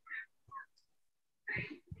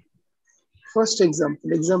 First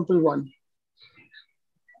example, example 1.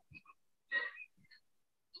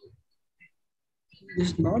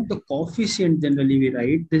 This is not the coefficient generally we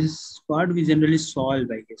write. This is what we generally solve,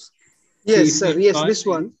 I guess. Yes, sir. Yes, this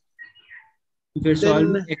one. If you're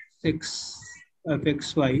solving xx of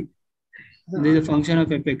xy, this is a function of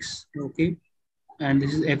fx, okay? And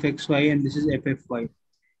this is fxy and this is ffy.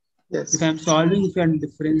 Yes. If I'm solving, if I'm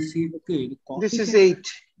differentiate, okay. This is 8.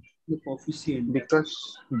 The coefficient.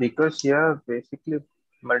 Because you're basically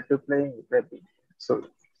multiplying everything. So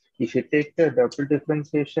if you take the double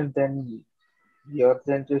differentiation, then you're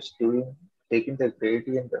then just taking the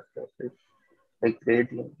gradient of the like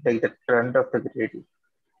the trend of the gradient.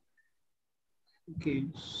 Okay,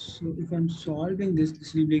 so if I'm solving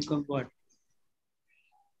this will become what?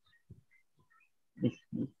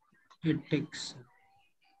 It takes.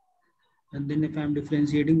 And then if I'm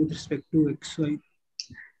differentiating with respect to xy,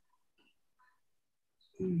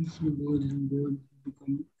 this will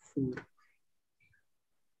become 4.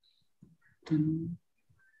 Then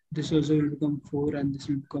this also will become 4 and this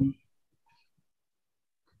will become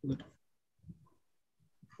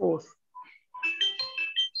 4.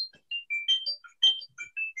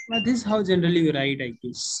 Well, this is how generally we write, I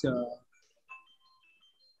guess.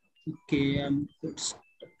 Okay,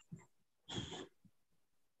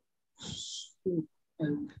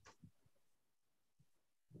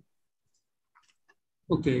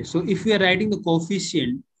 okay, so if we are writing the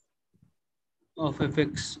coefficient of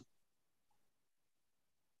fx,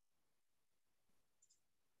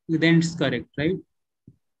 then it's correct, right?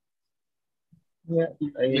 Yeah,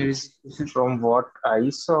 from what I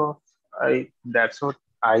saw, that's what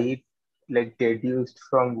I like deduced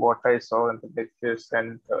from what I saw in the lectures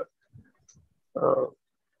and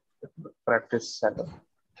practice center.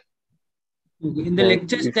 Okay. In the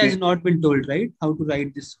lectures, it has not been told, right? How to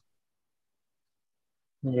write this?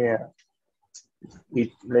 Yeah,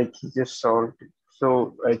 he just solved it.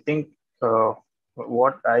 So I think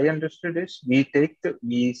what I understood is we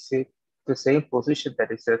say the same position,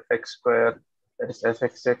 that is fx square, that is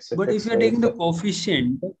fxx. But if you're taking the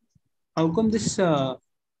coefficient, how come this?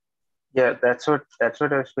 Yeah, that's what I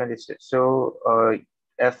was going to say. So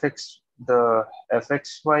the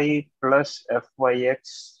fxy plus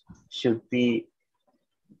fyx should be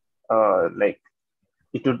like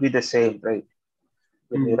it would be the same, right?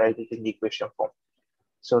 When you write it in the equation form.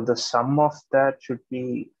 So the sum of that should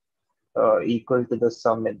be equal to the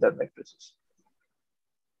sum in the matrices.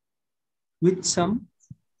 Which sum?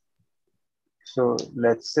 So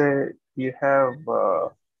let's say you have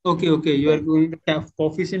Okay. You are going to have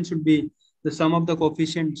coefficient should be the sum of the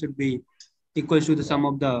coefficient should be equals to the sum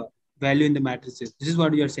of the value in the matrices. This is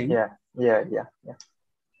what you are saying. Yeah.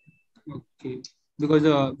 Okay, because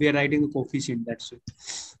we are writing the coefficient. That's it.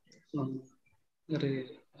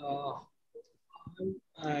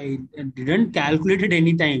 I didn't calculate it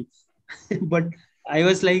any time, but I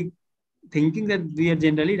was like thinking that we are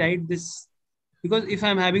generally write this because if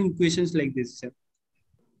I'm having equations like this,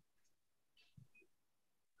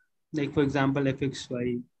 like for example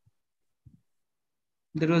fxy,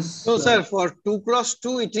 there was No, sir, for 2 cross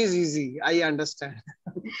 2, it is easy. I understand.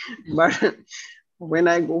 But when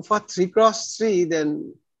I go for 3 cross 3,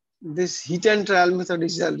 then this hit and trial method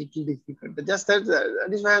is a little difficult. Just that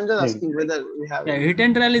is why I'm just asking whether we have. Yeah, hit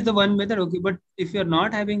and trial is the one method. Okay, but if you're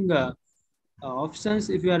not having options,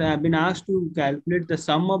 if you are been asked to calculate the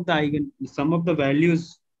sum of the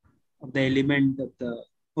values of the element of the,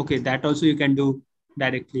 okay, that also you can do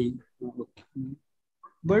directly. Okay.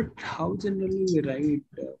 But how generally we write?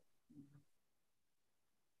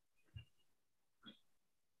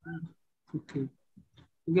 Okay.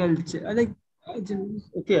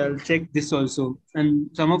 I'll check this also, and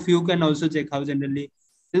some of you can also check how generally.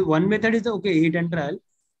 One method is okay, hit and trial,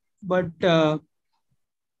 but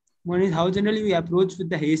one is how generally we approach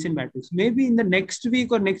with the Hessian matrix. Maybe in the next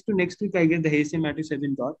week or next to next week, I guess the Hessian matrix has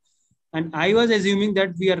been taught, and I was assuming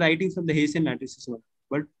that we are writing from the Hessian matrix as well,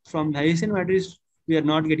 but from the Hessian matrix we are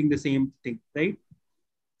not getting the same thing, right?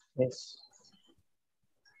 Yes.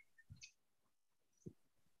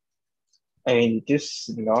 I mean, it is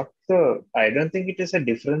not the. I don't think it is a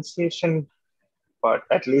differentiation, but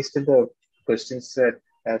at least in the questions that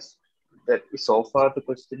so far the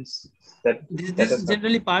questions that this is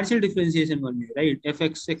generally partial differentiation only, right?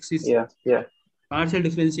 Fx is partial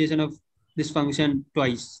differentiation of this function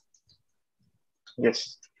twice.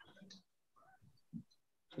 Yes.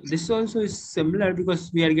 This also is similar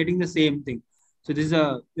because we are getting the same thing. So this is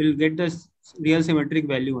we'll get the real symmetric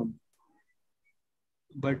value one.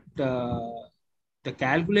 But the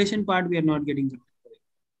calculation part we are not getting it.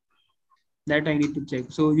 That I need to check.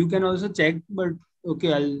 So you can also check, but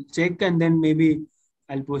okay, I'll check and then maybe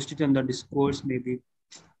I'll post it on the discourse maybe.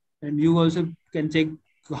 And you also can check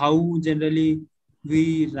how generally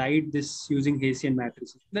we write this using Hessian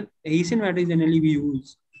matrices. That Hessian matrix generally we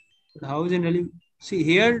use. But how generally, see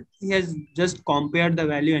here he has just compared the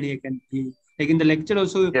value and he like in the lecture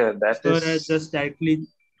also has just directly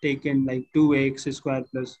taken like 2x square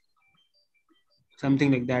plus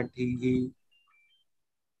something like that.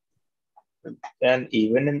 And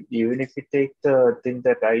even if you take the thing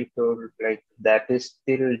that I told, like that is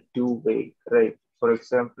still two-way, right? For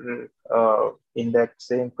example, in that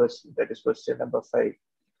same question, that is question number 5,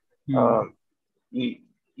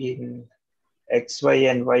 in xy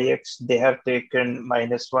and yx, they have taken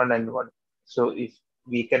 -1 and 1. So if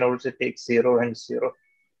we can also take 0 and 0,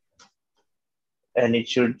 and it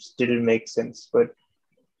should still make sense. But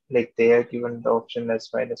like they are given the option as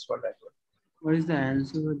 -1 and 1. What is the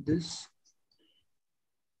answer for this?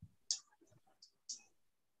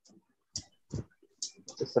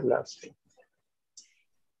 This is the last thing.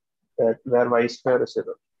 That where y square is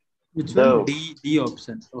 0. Which one? D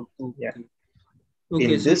option. Okay. Yeah.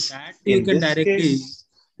 Okay, so that you can directly.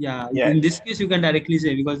 In this case you can directly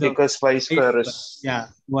say because y square is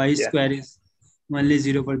y square is only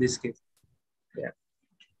 0 for this case. Yeah.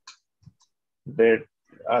 But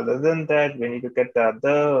other than that, when you look at the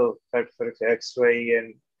other factors, x, y,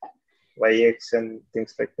 and yx and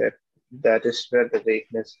things like that, that is where the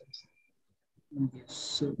weakness is. Okay.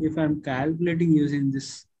 So if I'm calculating using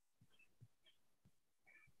this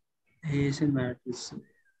Hessian matrix,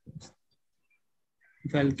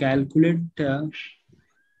 if I'll calculate,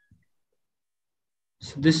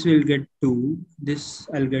 so this will get 2, this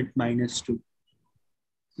I'll get -2.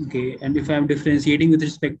 Okay, and if I'm differentiating with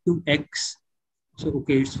respect to x, so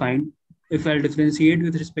okay, it's fine. If I'll differentiate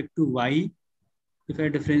with respect to y, if I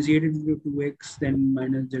differentiate it with 2x, then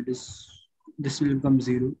minus z is, this will become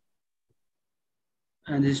 0.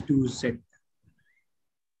 And this is 2z.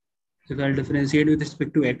 If I'll differentiate with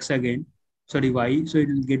respect to x again, sorry, y, so it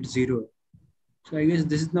will get 0. So I guess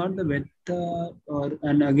this is not the vector,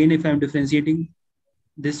 and again, if I'm differentiating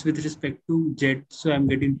this with respect to z, so I'm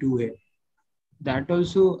getting 2 here. That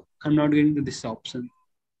also, I'm not getting to this option.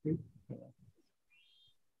 Okay.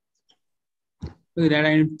 So that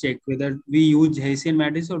I need to check whether we use Hessian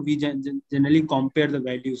matrix or we generally compare the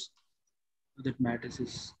values of that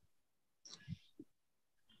matrices.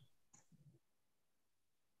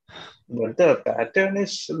 But the pattern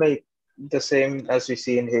is like the same as we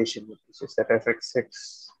see in Haitian matrices, that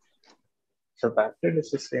fx6. So pattern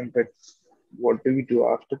is the same, but what do we do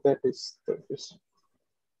after that is the question.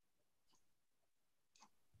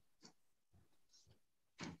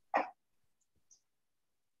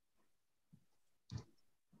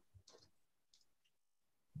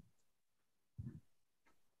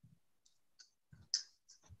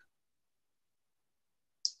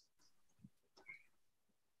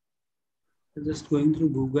 Just going through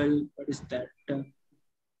Google, what is that? Okay,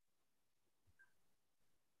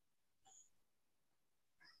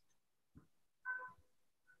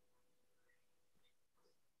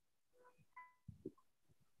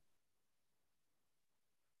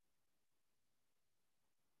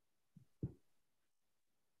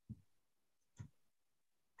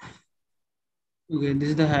 this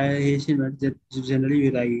is the Hessian matrix that generally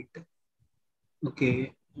we write.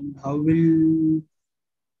 Okay, and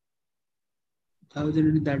how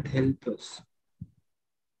generally that help us?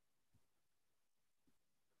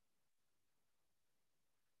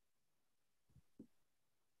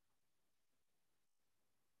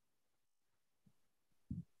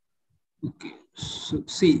 Okay, so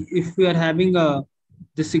see, if we are having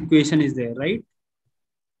this equation is there, right?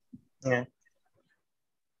 Yeah.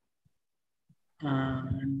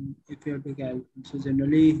 And if you have to calculate, so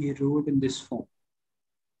generally he wrote in this form.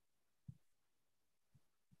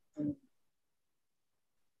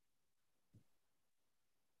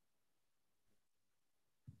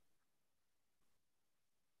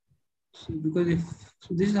 So because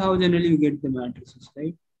this is how generally you get the matrices,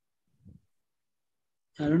 right?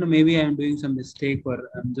 I don't know, maybe I'm doing some mistake or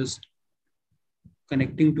I'm just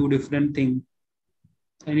connecting two different things.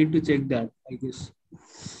 I need to check that, I guess.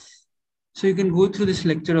 So you can go through this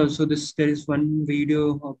lecture also. There is one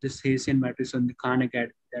video of this Hessian matrix on the Khan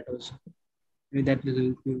Academy, that also. Maybe that will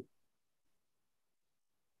help you.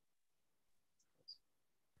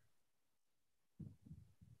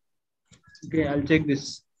 Okay, I'll check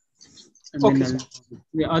this. And Okay, then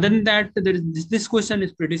other than that, this question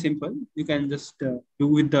is pretty simple. You can just do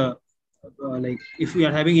with the like if you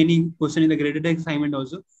are having any question in the graded assignment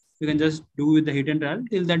also, you can just do with the hit and trial.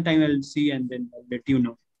 Till that time, I'll see and then I'll let you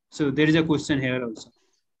know. So there is a question here also.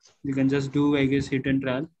 You can just do, I guess, hit and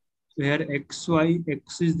trial. So here x, y,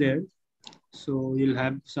 x is there. So you'll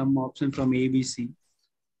have some option from A, B, C.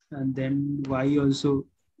 And then y also.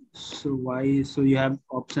 So y, so you have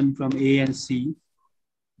option from A and C.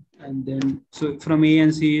 And then, so from A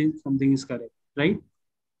and C, something is correct, right?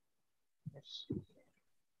 Yes.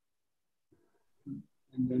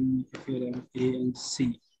 And then if you have A and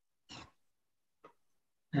C.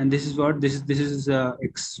 And this is what? This is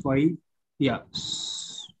X, Y. Yeah.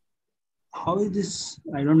 How is this?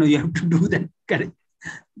 I don't know. You have to do that correct.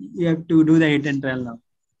 You have to do the hit and trial now.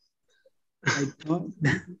 I thought.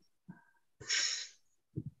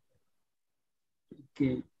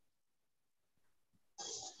 Okay.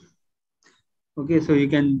 Okay, so you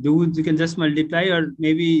can just multiply, or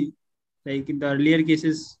maybe like in the earlier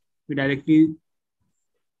cases, we directly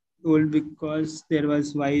told because there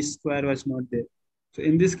was y square was not there. So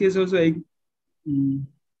in this case also,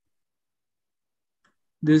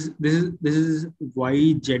 this is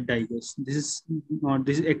y z, I guess. This is not,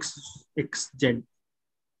 this is x z.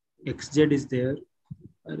 X z is there.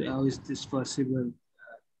 How is this possible?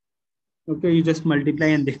 Okay, you just multiply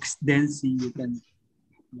and then see you can.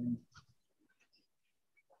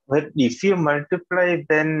 But if you multiply,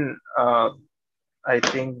 then I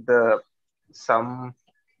think the sum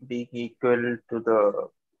being equal to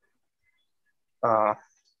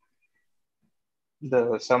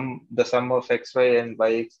the sum of xy and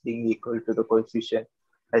yx being equal to the coefficient.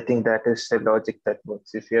 I think that is the logic that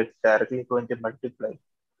works. If you're directly going to multiply,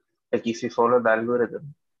 like if you follow the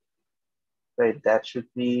algorithm, right, that should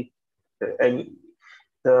be, I mean,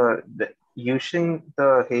 using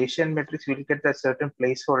the Hessian matrix, we'll get the certain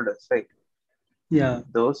placeholders, right? Yeah.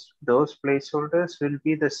 Those placeholders will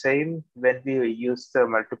be the same when we use the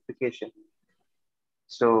multiplication.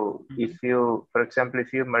 So if you, for example,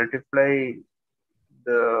 if you multiply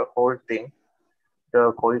the whole thing,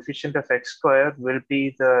 the coefficient of x square will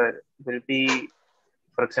be, for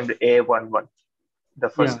example, a11, the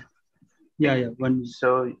first. Yeah, one.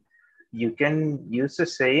 So you can use the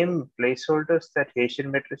same placeholders that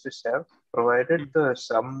Hessian matrices have, provided the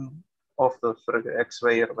sum of those, for x,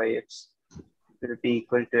 y, or yx will be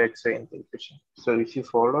equal to x, y, and coefficient. So if you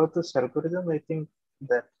follow this algorithm, I think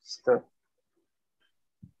that's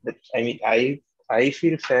I I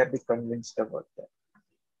feel fairly convinced about that.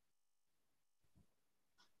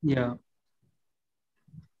 Yeah.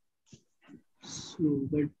 So,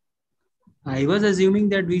 but I was assuming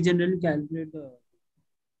that we generally calculate the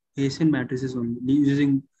Bayesian matrices only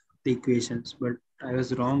using the equations, but I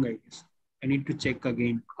was wrong, I guess. I need to check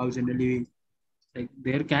again how generally we, like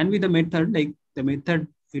there can be the method, like the method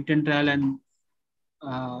fit and trial and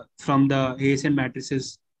from the Bayesian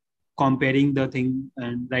matrices comparing the thing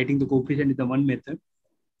and writing the coefficient is the one method,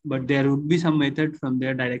 but there would be some method from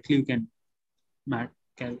there directly you can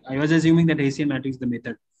I was assuming that Bayesian matrix is the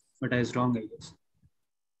method, but I was wrong, I guess.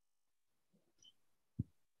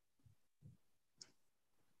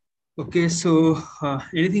 Okay, so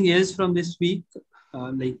anything else from this week,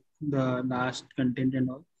 like the last content and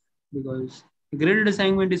all? Because the graded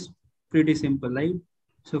assignment is pretty simple, right?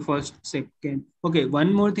 So first, second. Okay,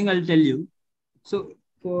 one more thing I'll tell you. So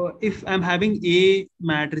for if I'm having A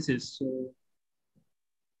matrices, so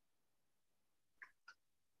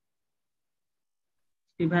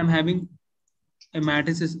if I'm having a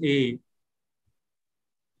matrices A,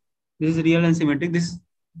 this is real and symmetric. This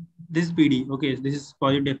is PD. Okay, this is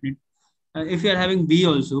positive definite. If you are having B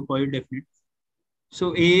also positive definite,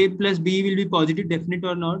 so A plus B will be positive definite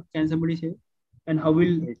or not? Can somebody say? And how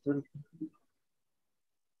will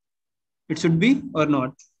it should be or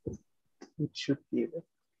not? It should be.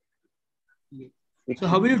 So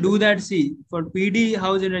how will you do that? See, for PD,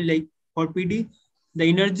 how generally like for PD, the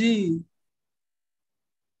energy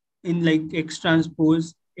in like X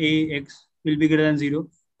transpose A X will be greater than 0.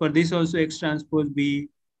 For this also X transpose B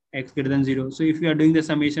X greater than 0. So if you are doing the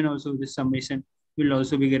summation also, this summation will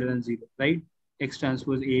also be greater than 0, right? X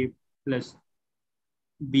transpose A plus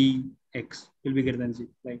B X will be greater than 0,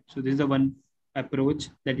 right? So this is the one approach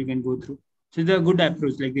that you can go through. So it's a good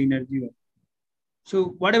approach, like the energy one.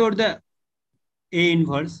 So what about the A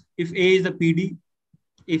inverse? If A is the PD,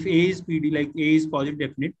 if A is PD, like A is positive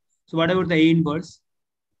definite. So what about the A inverse?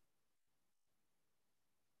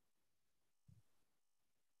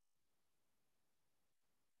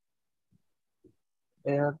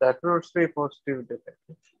 Yeah, that would also be positive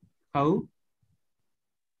definite. How?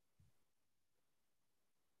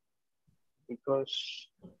 Because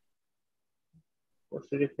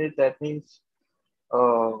positive definite, that means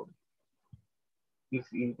if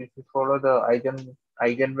you follow the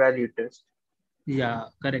eigenvalue test. Yeah,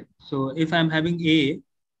 correct. So if I'm having A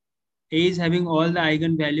is having all the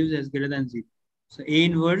eigenvalues as greater than 0. So A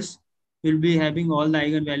inverse will be having all the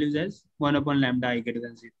eigenvalues as 1 upon lambda I greater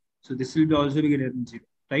than 0. So this will be also be greater than 0,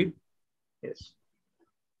 right? Yes.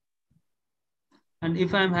 And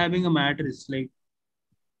if I'm having a matrix like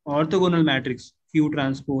orthogonal matrix Q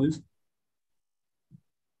transpose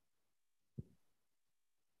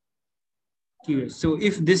QS. So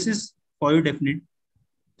if this is positive definite,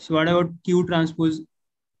 so what about Q transpose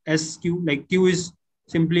SQ? Like Q is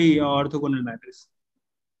simply orthogonal matrix.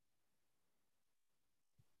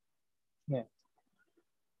 Yeah.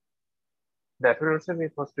 That will also be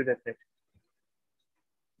positive definite.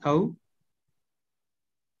 How?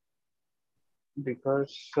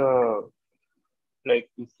 Because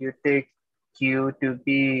like if you take Q to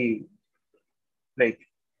be like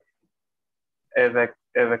a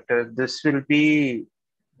vector, this will be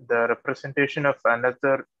the representation of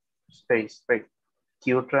another space, right?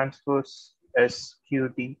 Q transpose SQ.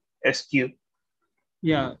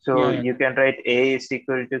 Yeah. So Yeah. you can write A is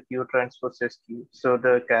equal to Q transpose SQ. So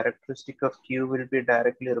the characteristic of Q will be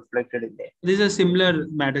directly reflected in A. This is a similar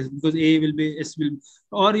matrix because A will be S will,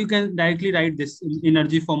 or you can directly write this in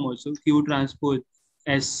energy form also Q transpose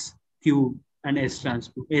S Q and S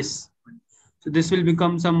transpose S. So this will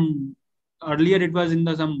become some, earlier it was in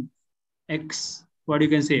the some X, what you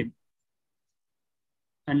can say,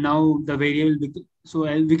 and now the variable so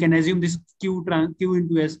we can assume this Q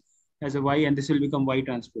into S as a Y and this will become Y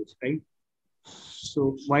transpose, right?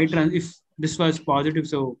 So Y trans, if this was positive,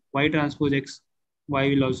 so Y transpose X, Y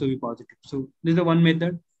will also be positive. So this is the one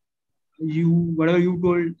method. Whatever you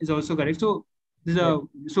told is also correct. So this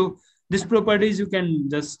is so this properties you can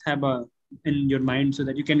just have in your mind so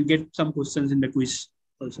that you can get some questions in the quiz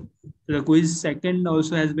also. So the quiz second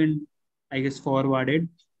also has been, I guess, forwarded.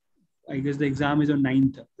 I guess the exam is on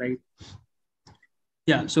 9th, right?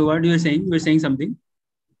 Yeah. So what you were saying? You were saying something.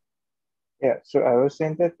 Yeah. So I was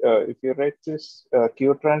saying that if you write this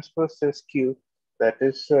Q transpose SQ, that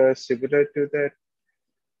is similar to that.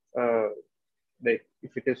 Like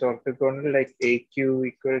if it is orthogonal, like AQ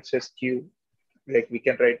equals SQ, like we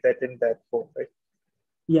can write that in that form, right?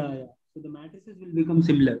 Yeah, yeah. So the matrices will become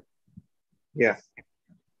similar. Yeah.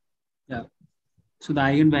 Yeah. So the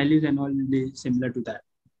eigenvalues and all will be similar to that.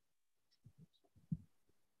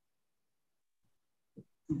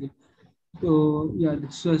 Okay. So yeah,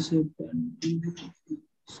 this was it.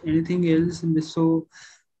 Anything else in this? So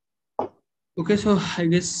okay, so I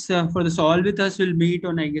guess for the solve with us, we'll meet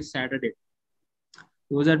on I guess Saturday.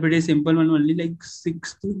 Those are pretty simple one only, like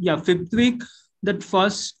fifth week. That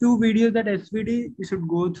first two videos that SVD, you should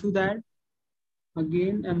go through that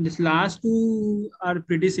again, and this last two are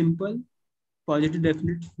pretty simple. Positive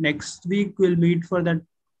definite. Next week we'll meet for that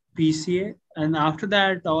PCA, and after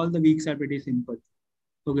that all the weeks are pretty simple.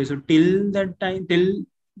 Okay, so till that time, till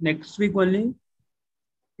next week only,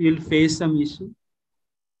 you'll face some issue.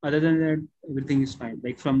 Other than that, everything is fine.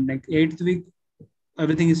 Like from next 8th week,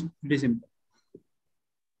 everything is pretty simple.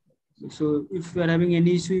 So if you are having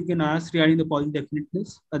any issue, you can ask regarding the positive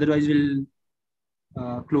definiteness. Otherwise, we'll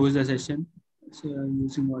close the session. So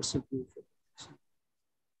using WhatsApp.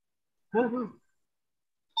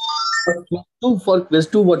 So for quiz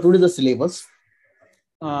 2, what would be the syllabus?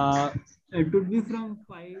 It would be from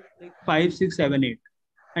 5, 6, 7, 8.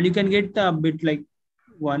 And you can get a bit like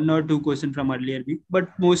 1 or 2 questions from earlier week, but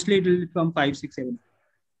mostly it will be from 5, 6, 7.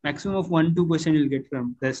 Maximum of 1, 2 questions you'll get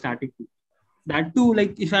from the static week. That too,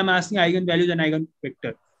 like if I'm asking eigenvalues and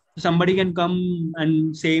eigenvector, somebody can come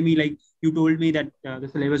and say me like, you told me that the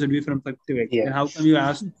syllabus would be from 5th week. Yeah. Then how come you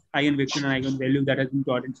asked eigenvector and eigenvalue that has been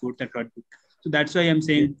taught in 4th and 3rd week? So that's why I'm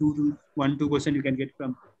saying 1, 2 questions you can get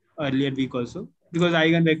from earlier week also, because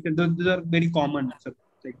eigenvector, those are very common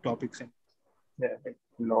like topics. Yeah, like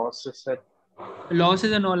losses at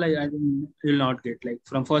Losses and all, I think you'll not get, like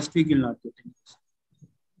from first week you'll not get any.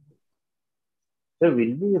 So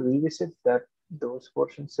will we revisit those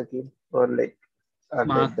portions again, or like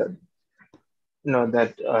the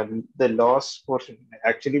loss portion?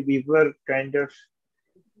 Actually, we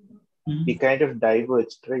kind of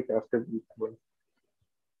diverged right after week 1.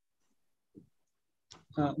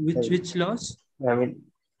 Which loss? I mean,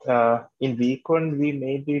 in week 1 we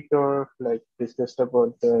made it or like discussed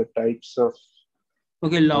about the types of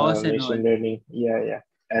loss and machine all. learning. Yeah.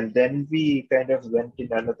 And then we kind of went in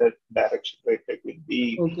another direction, right? Like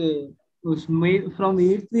Okay. So from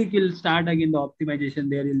 8th week, you'll start again the optimization.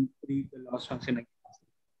 There you'll read the loss function again.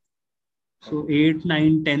 So 8,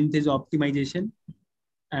 9, 10th is optimization.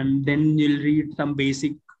 And then you'll read some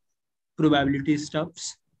basic probability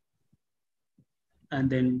stuffs. And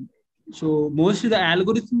then, so mostly the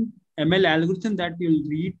ML algorithm that you'll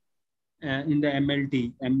read in the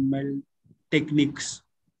ML techniques.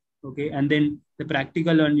 Okay. And then the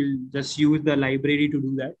practical one, you'll just use the library to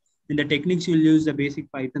do that. In the techniques, you'll use the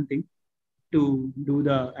basic Python thing to do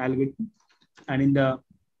the algorithm, and in the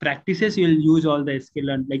practices you'll use all the skill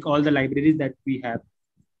and like all the libraries that we have.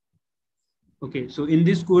 Okay, so in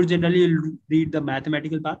this course generally you'll read the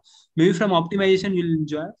mathematical part. Maybe from optimization you'll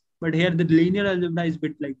enjoy, but here the linear algebra is a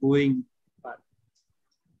bit like boring part.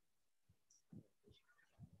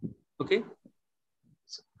 Okay.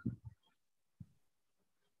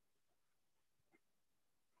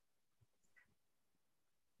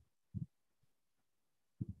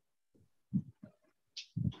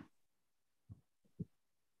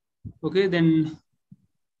 Okay, then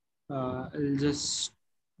I'll just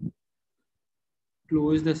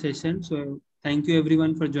close the session. So thank you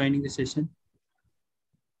everyone for joining the session.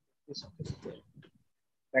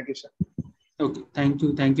 Thank you, sir. Okay, thank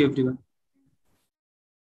you everyone.